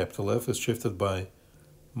case, my capital F is shifted by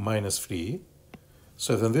minus 3.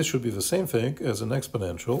 So then this should be the same thing as an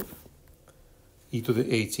exponential. E to the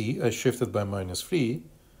at, I shifted by minus 3.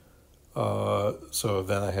 So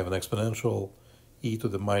then I have an exponential e to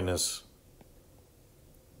the minus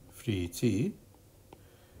 3t.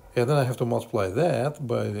 And then I have to multiply that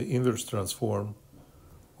by the inverse transform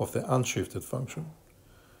of the unshifted function.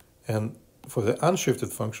 And for the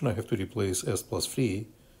unshifted function, I have to replace s plus 3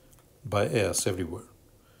 by s everywhere.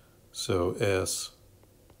 So s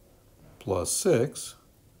plus 6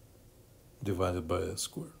 divided by s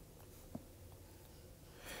squared.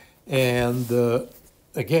 And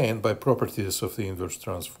again, by properties of the inverse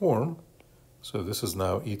transform, so this is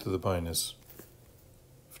now e to the minus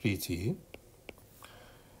 3t.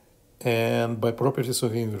 And by properties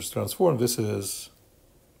of the inverse transform, this is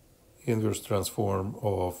inverse transform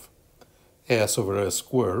of s over s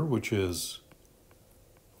squared, which is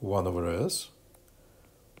 1 over s,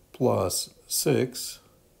 plus 6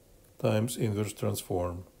 times inverse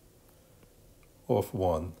transform of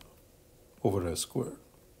 1 over s squared.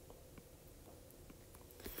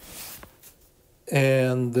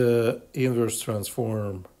 And the inverse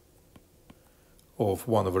transform of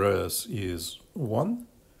 1 over s is 1,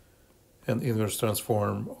 and inverse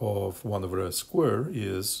transform of 1 over s squared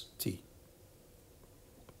is t.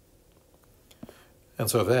 And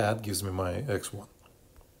so that gives me my x1.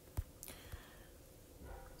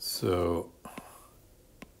 So,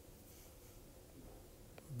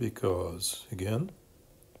 because, again,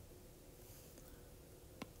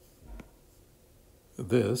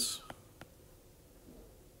 this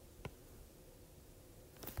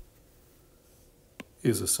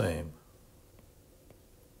is the same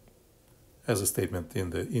as a statement in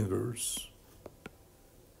the inverse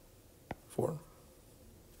form.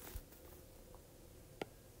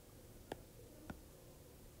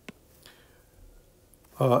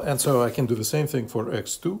 And so I can do the same thing for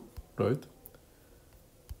x2, right?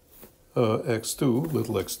 X2,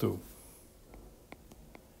 little x2.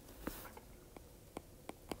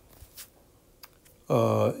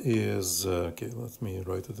 Is, okay, let me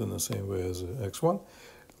write it in the same way as x1.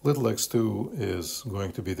 Little x2 is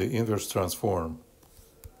going to be the inverse transform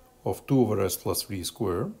of 2 over s plus 3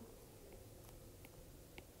 squared.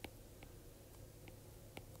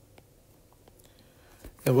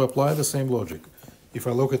 And we apply the same logic. If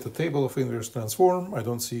I look at the table of inverse transform, I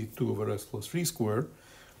don't see 2 over s plus 3 squared,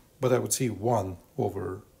 but I would see 1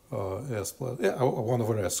 over s plus 1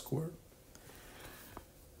 over s squared.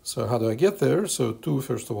 So how do I get there? So 2,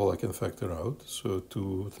 first of all, I can factor out. So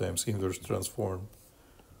 2 times inverse transform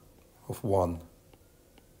of 1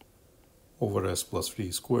 over s plus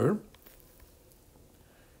 3 squared.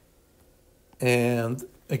 And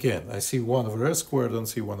again, I see 1 over s squared, I don't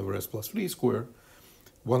see 1 over s plus 3 squared.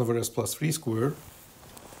 1 over s plus 3 squared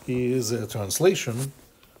is a translation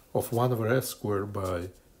of 1 over s squared by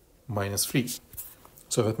minus 3.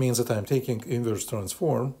 So that means that I'm taking inverse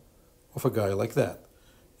transform of a guy like that.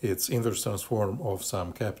 It's inverse transform of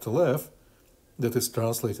some capital F that is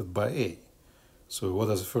translated by A. So what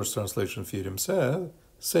does the first translation theorem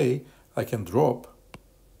say? I can drop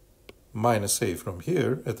minus A from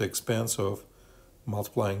here at the expense of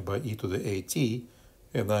multiplying by e to the at,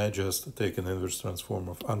 and I just take an inverse transform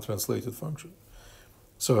of untranslated function.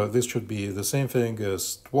 So this should be the same thing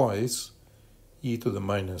as twice e to the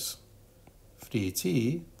minus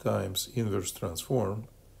 3t times inverse transform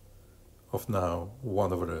of now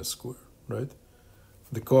 1 over s squared, right?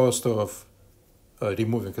 The cost of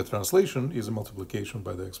removing a translation is a multiplication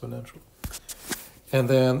by the exponential. And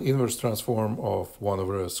then inverse transform of 1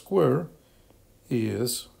 over s squared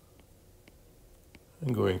is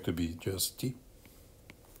going to be just t.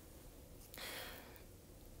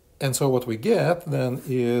 And so what we get then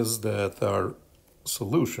is that our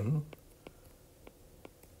solution,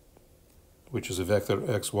 which is a vector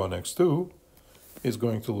x1, x2, is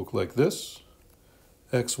going to look like this.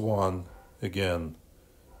 x1, again,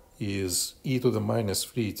 is e to the minus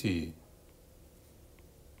 3t.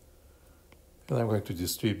 And I'm going to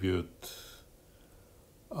distribute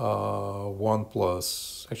 1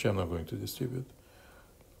 plus, actually I'm not going to distribute,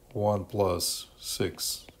 1 plus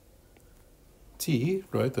 6 t,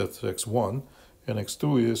 right, that's x1, and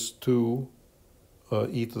x2 is 2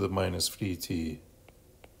 e to the minus 3t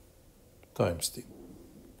times t.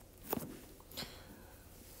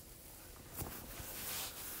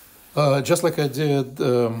 Just like I did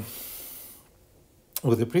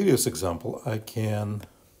with the previous example, I can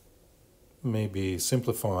maybe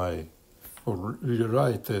simplify or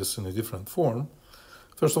rewrite this in a different form.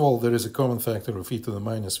 First of all, there is a common factor of e to the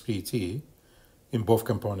minus 3t in both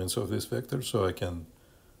components of this vector, so I can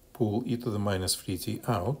pull e to the minus 3t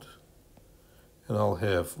out, and I'll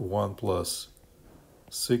have 1 plus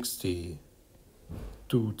 6t,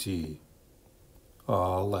 2t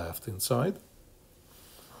left inside.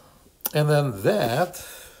 And then that,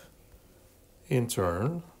 in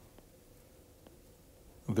turn,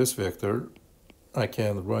 this vector, I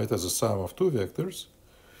can write as a sum of two vectors.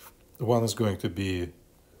 One is going to be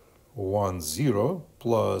 1, 0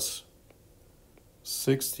 plus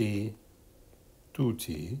 6t,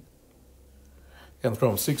 2t. And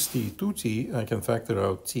from 6t, 2t, I can factor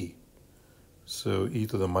out t. So e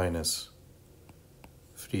to the minus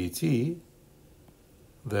 3t,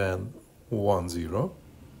 then 1, 0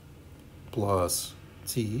 plus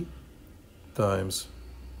t times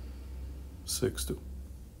 6, 2.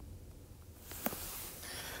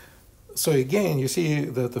 So again, you see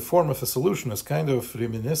that the form of a solution is kind of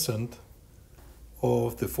reminiscent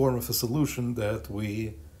of the form of a solution that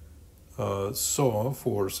we saw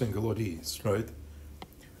for single ODEs, right?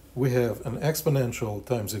 We have an exponential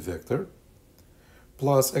times a vector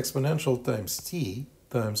plus exponential times t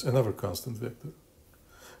times another constant vector,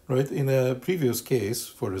 right? In a previous case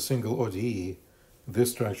for a single ODE,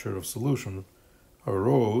 this structure of solution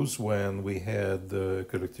arose when we had the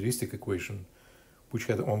characteristic equation which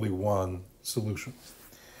had only one solution.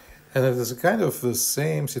 And it is a kind of the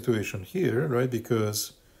same situation here, right?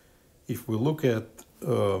 Because if we look at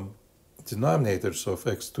denominators of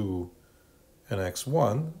x2 and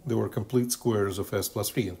x1, they were complete squares of s plus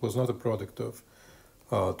 3. It was not a product of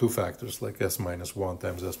two factors like s minus 1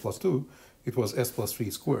 times s plus 2. It was s plus 3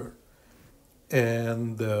 squared.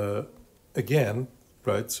 And again,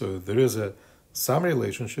 right, so there is some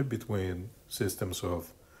relationship between systems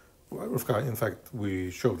of, in fact, we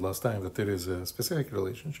showed last time that there is a specific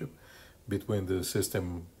relationship between the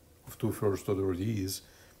system of two first-order ODEs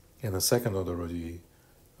and a second-order ODE,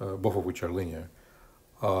 both of which are linear,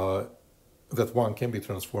 that one can be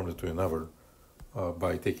transformed into another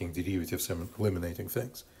by taking derivatives and eliminating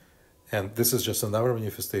things. And this is just another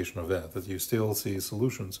manifestation of that you still see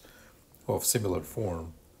solutions of similar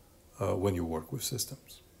form when you work with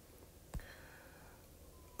systems.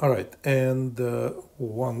 All right, and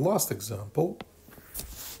one last example.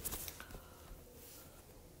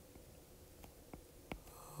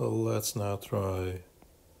 Let's now try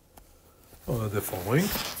the following.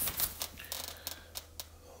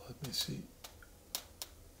 Let me see.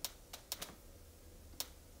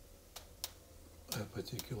 A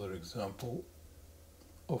particular example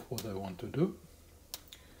of what I want to do.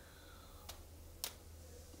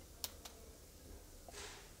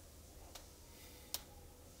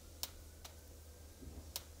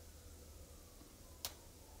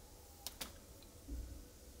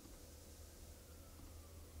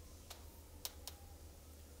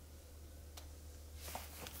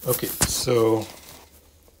 Okay, so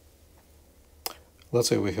let's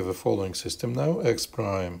say we have a following system now. X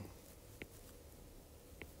prime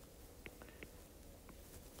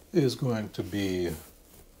is going to be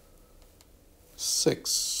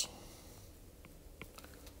 6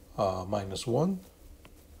 minus 1,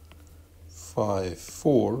 5,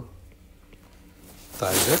 4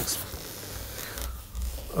 times x.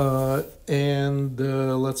 And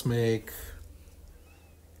let's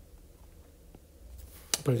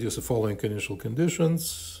produce the following initial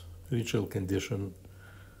conditions. Initial condition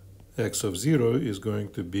x of 0 is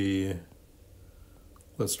going to be,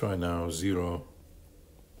 let's try now, 0,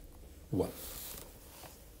 1.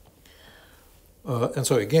 And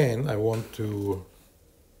so again, I want to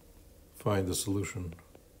find the solution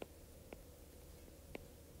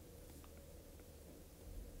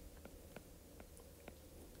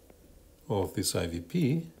of this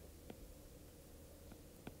IVP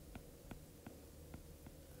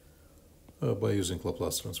by using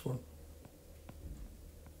Laplace transform.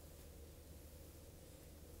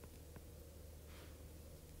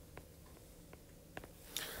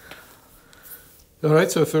 All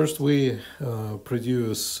right, so first we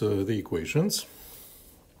produce the equations.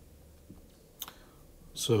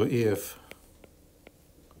 So if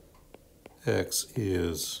x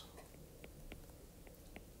is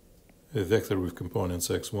a vector with components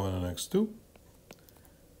x1 and x2,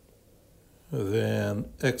 then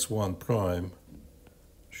x1 prime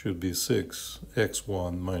should be 6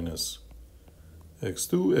 x1 minus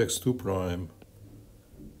x2. x2 prime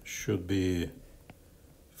should be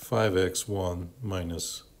 5x1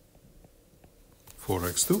 minus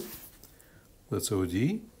 4x2. That's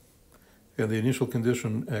ODE. And the initial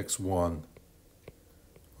condition x1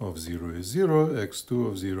 of 0 is 0, x2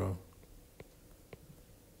 of 0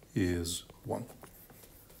 is 1.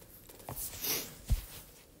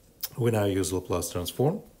 We now use Laplace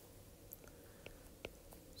transform.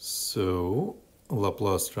 So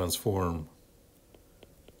Laplace transform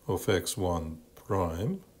of x1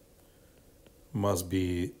 prime must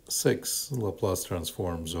be 6 Laplace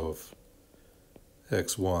transforms of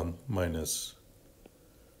x1 minus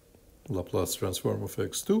Laplace transform of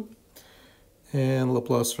x2, and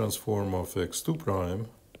Laplace transform of x2 prime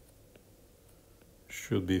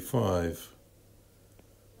should be 5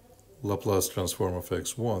 Laplace transform of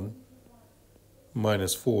x1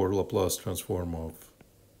 minus 4 Laplace transform of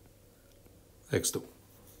x2.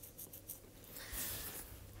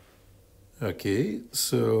 Okay,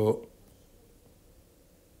 so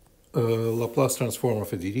Laplace transform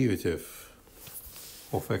of a derivative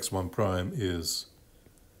of x1 prime is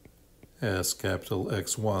as capital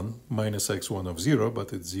x1 minus x1 of 0,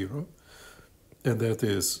 but it's 0, and that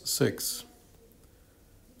is 6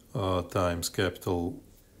 times capital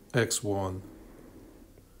x1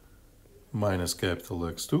 minus capital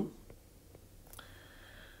X2.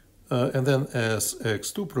 And then as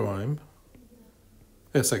x2 prime,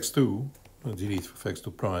 sx2, delete of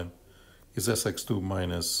x2 prime, is sx2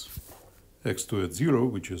 minus x2 at 0,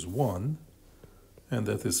 which is 1, and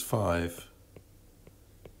that is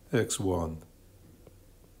 5x1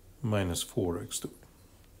 minus 4x2.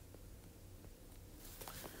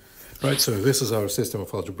 Right, so this is our system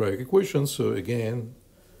of algebraic equations. So again,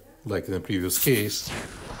 like in the previous case,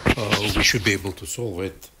 we should be able to solve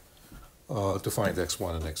it to find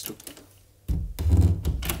x1 and x2.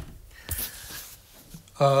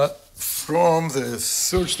 From the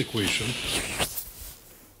first equation,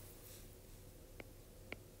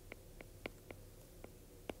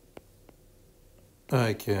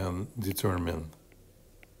 I can determine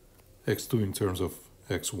x2 in terms of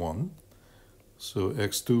x1. So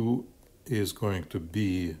x2 is going to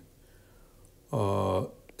be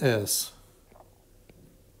s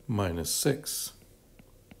minus 6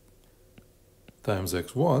 times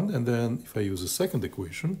x1, and then if I use a second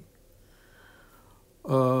equation,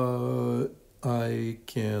 I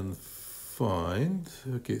can find,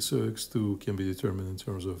 okay, so x2 can be determined in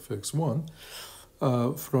terms of x1.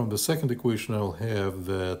 From the second equation, I'll have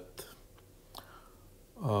that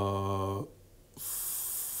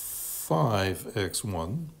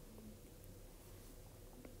 5x1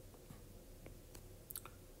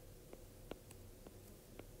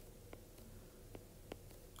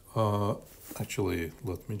 actually,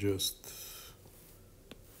 let me just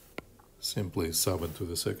simply sub into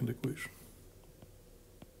the second equation.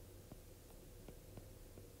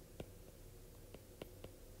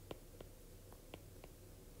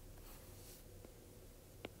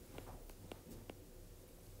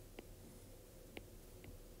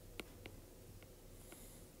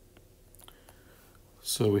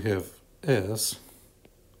 So we have s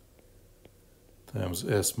times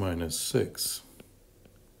s minus 6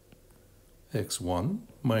 x1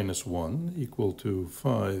 minus 1 equal to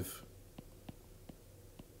 5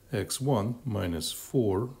 x1 minus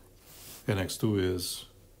 4, and x2 is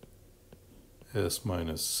s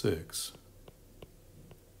minus 6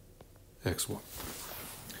 x1.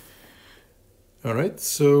 All right,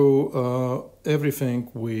 so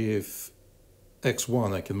everything with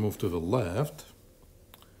x1 I can move to the left,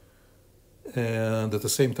 and at the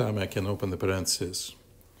same time I can open the parentheses.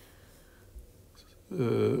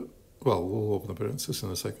 Well, we'll open the parentheses in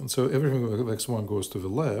a second. So everything with x1 goes to the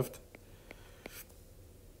left,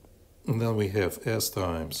 and then we have s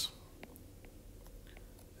times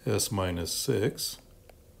s minus 6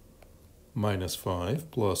 minus 5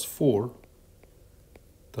 plus 4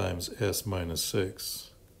 times s minus 6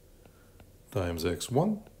 times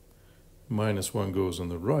x1. Minus 1 goes on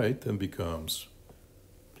the right and becomes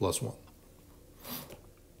plus 1.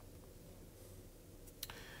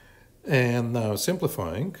 And now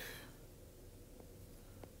simplifying,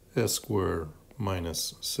 s squared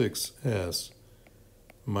minus 6s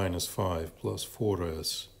minus 5 plus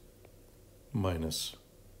 4s minus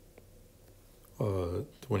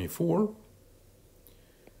 24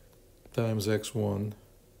 times x1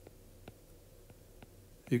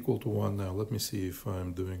 equal to 1. Now let me see if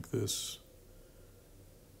I'm doing this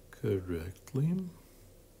correctly.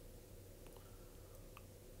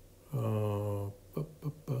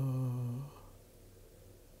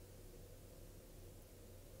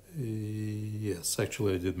 Yes,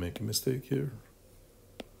 actually I did make a mistake here.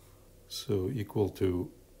 So equal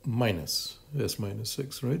to minus s minus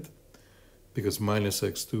 6, right? Because minus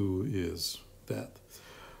x2 is that.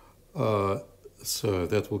 So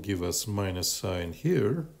that will give us minus sign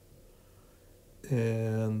here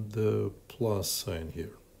and the plus sign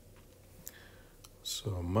here.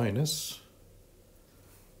 So minus,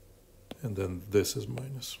 and then this is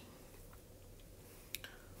minus.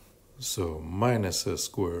 So minus s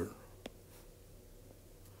squared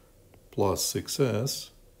plus 6s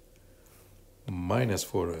minus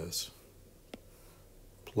 4s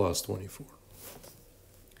plus 24.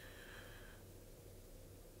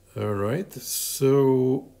 All right,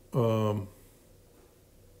 so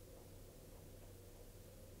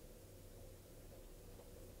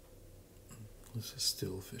this is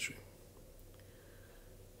still fishy.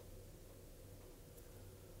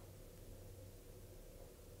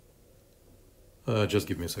 Just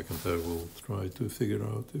give me a second, I will try to figure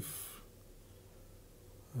out if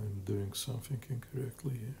I'm doing something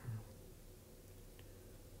incorrectly here.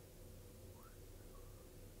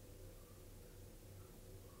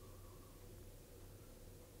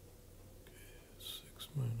 Okay, 6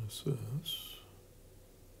 minus s.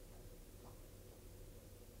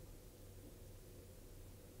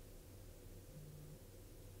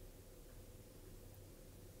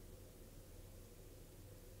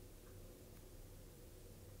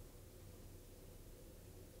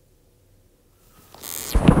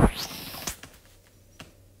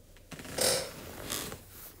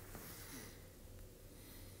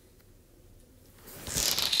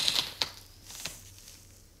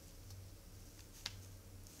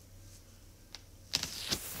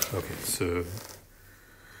 Okay, so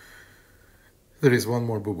there is one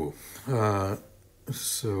more boo-boo.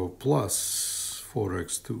 So plus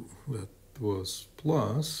 4x2, that was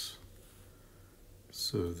plus.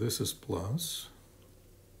 So this is plus.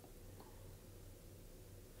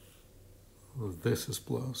 This is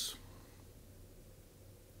plus.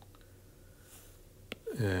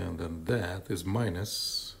 And then that is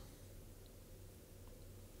minus.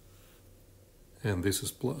 And this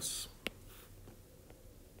is plus.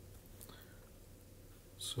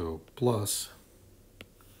 So plus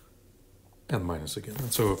and minus again.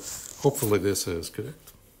 And so hopefully this is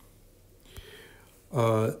correct.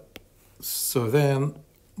 So then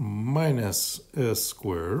minus s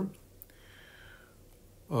squared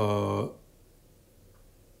plus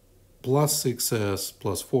 6s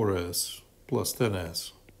plus 4s plus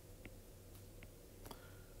 10s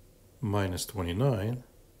minus 29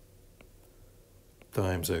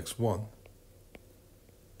 times x1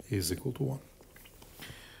 is equal to 1.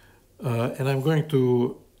 And I'm going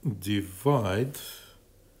to divide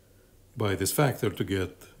by this factor to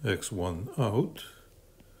get x1 out.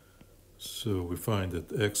 So we find that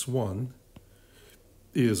x1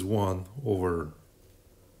 is 1 over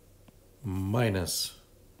minus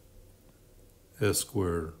s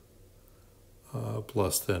squared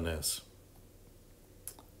plus 10s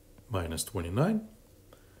minus 29.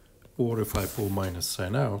 Or if I pull minus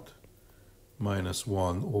sign out, minus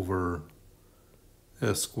 1 over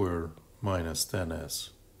s squared minus 10s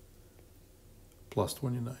plus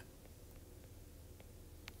 29.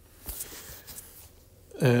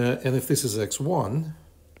 And if this is x1,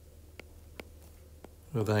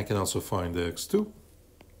 well, then I can also find the x2.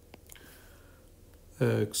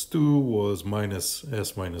 x2 was minus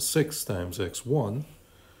s minus 6 times x1.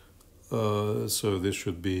 So this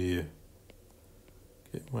should be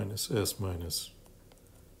minus s minus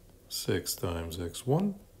 6 times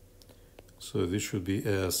x1. So this should be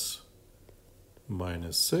s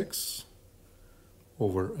minus 6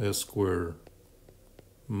 over s squared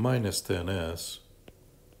minus 10s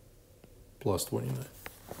plus 29.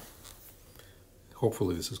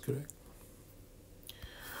 Hopefully this is correct.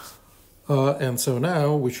 And so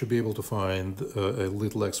now we should be able to find a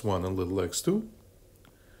little x1 and little x2.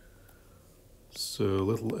 So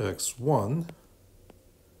little x1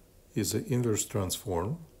 is an inverse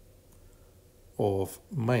transform of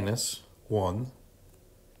minus 1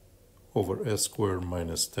 over s squared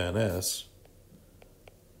minus 10s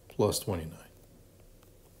plus 29.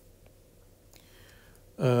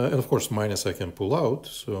 And of course minus I can pull out,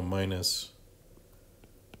 so minus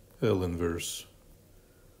L inverse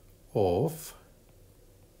of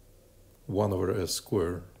 1 over s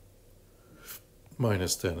squared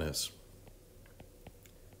minus 10s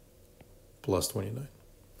plus 29.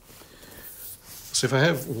 So if I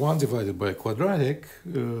have 1 divided by a quadratic,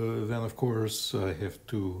 then of course I have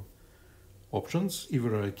two options.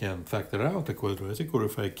 Either I can factor out a quadratic, or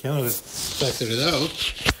if I cannot factor it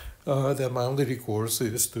out, then my only recourse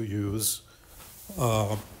is to use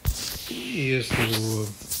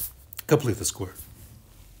complete the square.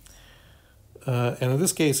 And in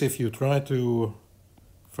this case, if you try to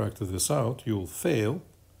factor this out, you'll fail.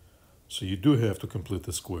 So you do have to complete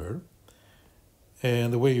the square.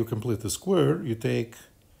 And the way you complete the square, you take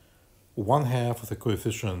 1/2 of the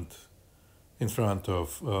coefficient in front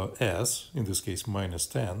of s, in this case minus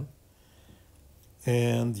 10,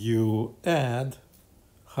 and you add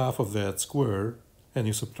half of that square and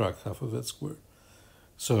you subtract half of that square.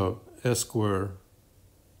 So s squared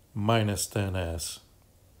minus 10s,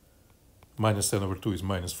 minus 10 over 2 is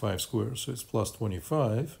minus 5 squared, so it's plus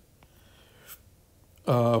 25,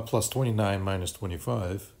 plus 29 minus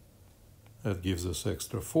 25, that gives us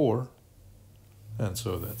extra 4, and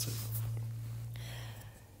so that's it.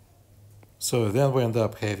 So then we end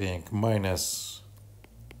up having minus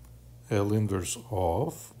L inverse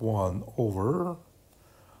of 1 over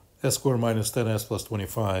s squared minus 10s plus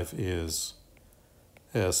 25 is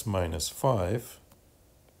s minus 5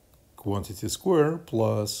 quantity square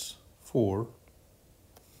plus 4,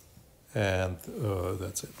 and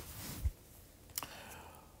that's it.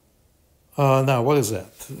 Now, what is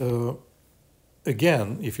that?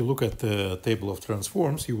 Again, if you look at the table of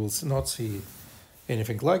transforms, you will not see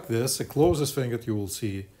anything like this. The closest thing that you will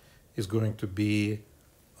see is going to be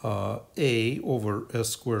a over s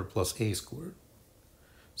squared plus a squared.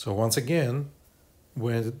 So once again,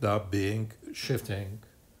 we ended up shifting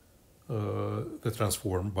the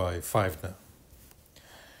transform by 5 now.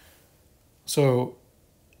 So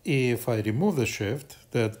if I remove the shift,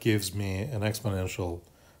 that gives me an exponential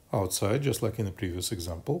outside, just like in the previous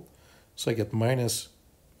example. So I get minus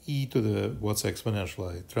e to the what's exponential.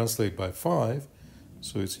 I translate by 5,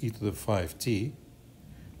 so it's e to the 5t.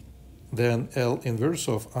 Then L inverse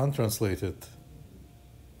of untranslated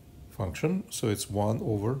function, so it's 1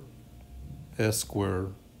 over s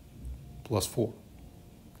squared plus 4.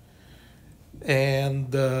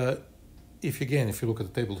 And if you look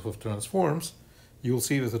at the table of transforms, you'll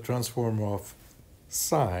see that the transform of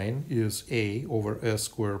sine is a over s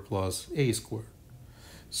squared plus a squared.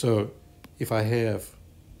 So if I have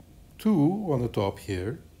 2 on the top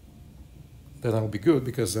here, then I'll be good,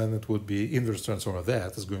 because then it would be inverse transform of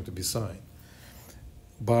that is going to be sine.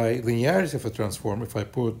 By linearity of a transform, if I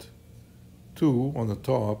put 2 on the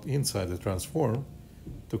top inside the transform,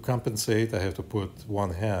 to compensate, I have to put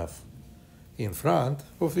 1/2 in front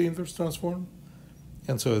of the inverse transform.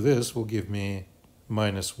 And so this will give me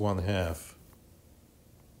minus 1/2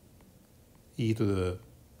 e to the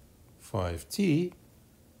 5t.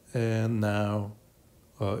 And now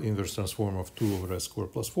inverse transform of 2 over s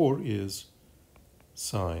squared plus 4 is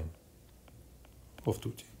sine of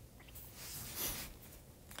 2t.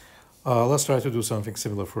 Let's try to do something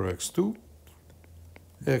similar for x2.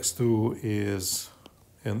 x2 is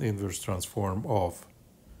an inverse transform of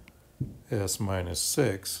s minus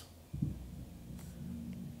 6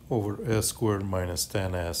 over s squared minus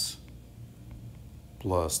 10s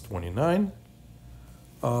plus 29.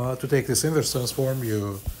 To take this inverse transform,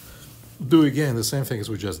 you do again the same thing as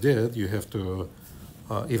we just did. You have to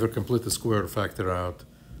either complete the square or factor out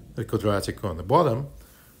the quadratic on the bottom.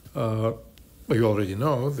 But you already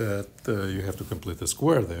know that you have to complete the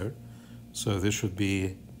square there. So this should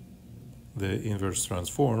be the inverse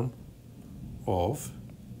transform of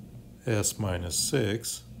s minus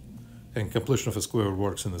 6, and completion of a square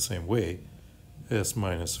works in the same way, s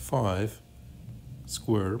minus 5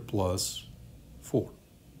 squared plus 4.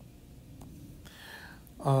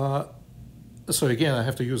 So again, I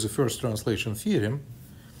have to use the first translation theorem.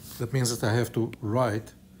 That means that I have to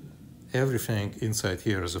write everything inside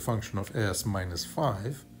here as a function of s minus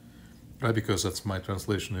 5, right, because that's my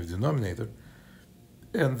translation of the denominator,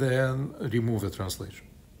 and then remove the translation.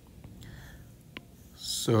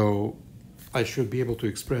 So I should be able to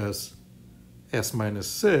express s minus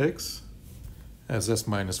 6 as s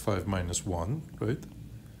minus 5 minus 1, right?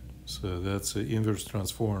 So that's the inverse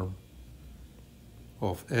transform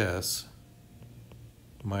of s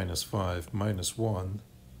minus 5 minus 1,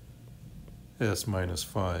 s minus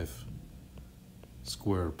 5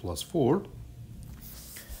 squared plus 4.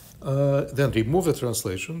 Then remove the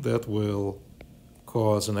translation. That will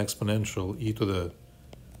cause an exponential e to the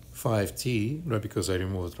 5t, right, because I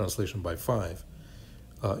remove the translation by 5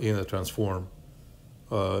 in the transform.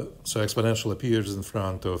 So exponential appears in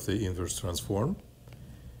front of the inverse transform.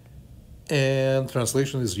 And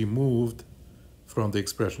translation is removed from the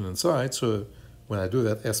expression inside. So when I do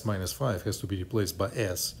that, s minus 5 has to be replaced by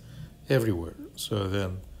s everywhere. So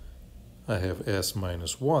then I have s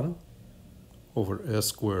minus 1 over s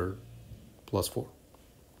squared plus 4.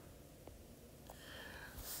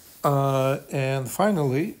 And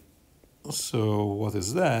finally, so what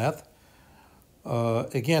is that?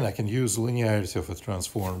 Again, I can use the linearity of a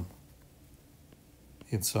transform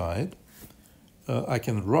inside. I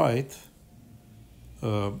can write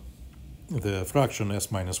the fraction s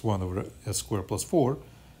minus 1 over s squared plus 4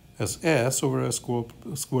 as s over s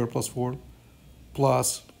squared plus 4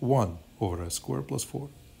 plus 1 over s squared plus 4.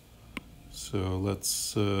 So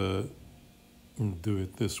let's do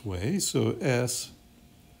it this way. So s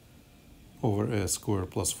over s squared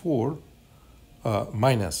plus 4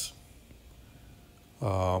 minus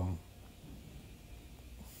I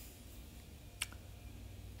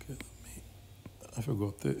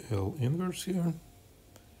forgot the L inverse here,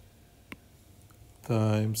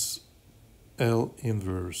 times L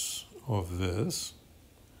inverse of this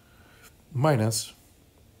minus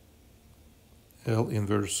L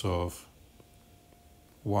inverse of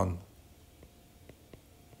 1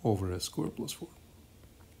 over s squared plus 4.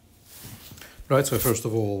 Right, so first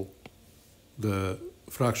of all, the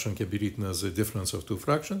fraction can be written as a difference of two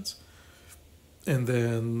fractions, and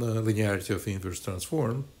then linearity of the inverse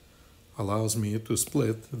transform allows me to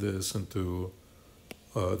split this into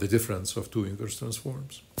the difference of two inverse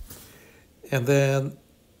transforms. And then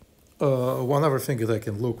one other thing that I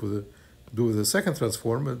can do with the second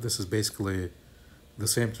transform, this is basically the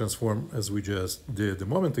same transform as we just did a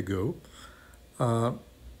moment ago. I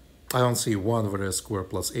don't see 1 over s squared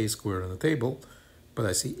plus a squared in the table, but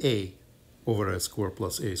I see a over s squared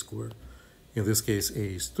plus a squared. In this case,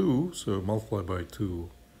 a is 2, so multiply by 2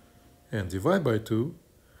 and divide by 2.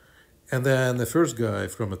 And then the first guy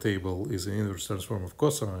from a table is the inverse transform of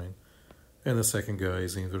cosine, and the second guy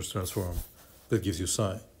is the inverse transform that gives you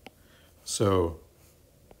sine. So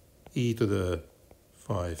e to the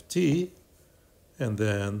 5t, and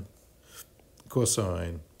then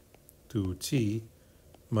cosine 2t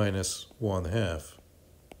minus 1/2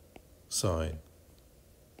 sine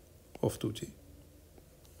of 2t.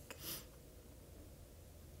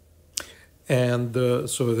 And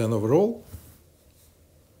so then overall,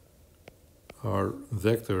 our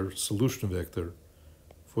solution vector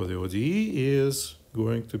for the ODE is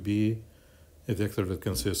going to be a vector that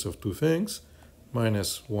consists of two things: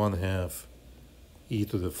 minus 1/2 e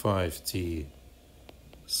to the 5t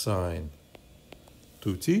sine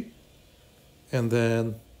 2t, and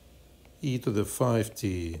then e to the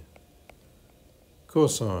 5t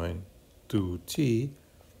cosine 2t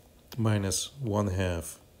minus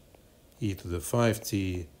 1/2 e to the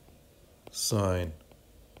 5t sine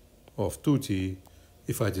of 2t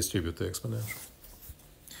if I distribute the exponential.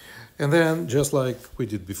 And then, just like we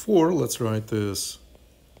did before, let's write this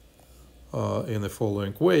in the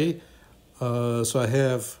following way. So I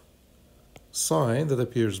have sine that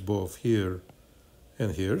appears both here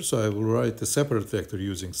and here. So I will write a separate vector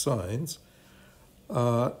using sines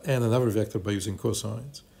and another vector by using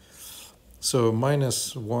cosines. So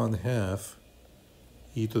minus 1/2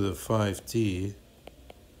 e to the 5t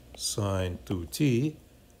sine 2t,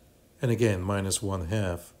 and again minus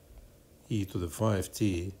 1/2 e to the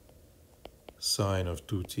 5t sine of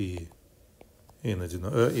 2t in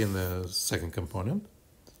the second component,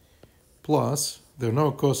 plus there are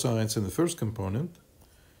no cosines in the first component,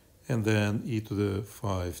 and then e to the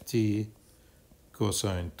 5t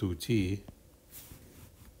cosine 2t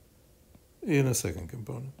in the second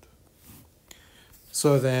component.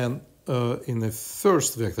 So then in the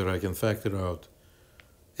first vector I can factor out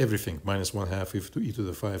everything, minus 1/2 e to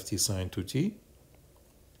the 5t sine 2t.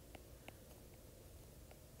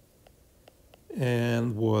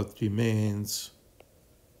 And what remains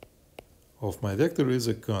of my vector is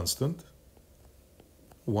a constant,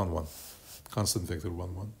 1, 1. Constant vector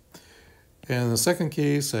 1, 1. And in the second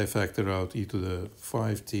case, I factor out e to the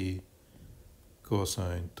 5t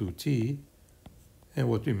cosine 2t, and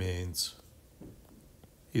what remains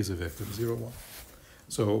is a vector 0, 1.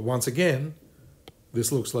 So once again,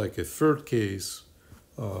 this looks like a third case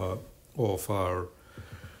of our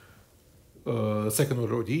second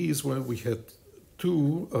order ODEs, where we had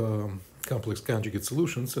two complex conjugate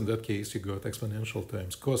solutions. In that case, you got exponential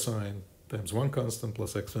times cosine times one constant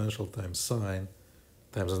plus exponential times sine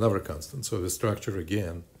times another constant. So the structure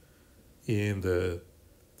again in the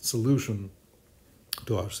solution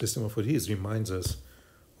to our system of ODEs reminds us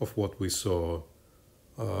of what we saw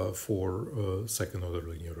for second order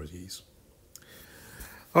linear ODEs.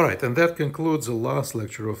 All right, and that concludes the last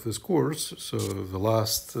lecture of this course. So the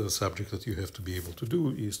last subject that you have to be able to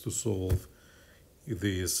do is to solve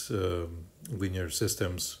these linear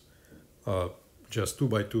systems, just 2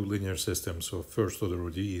 by 2 linear systems of first order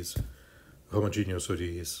ODEs, homogeneous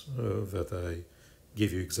ODEs that I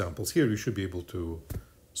gave you examples here. You should be able to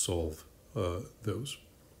solve those.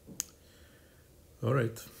 All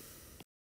right.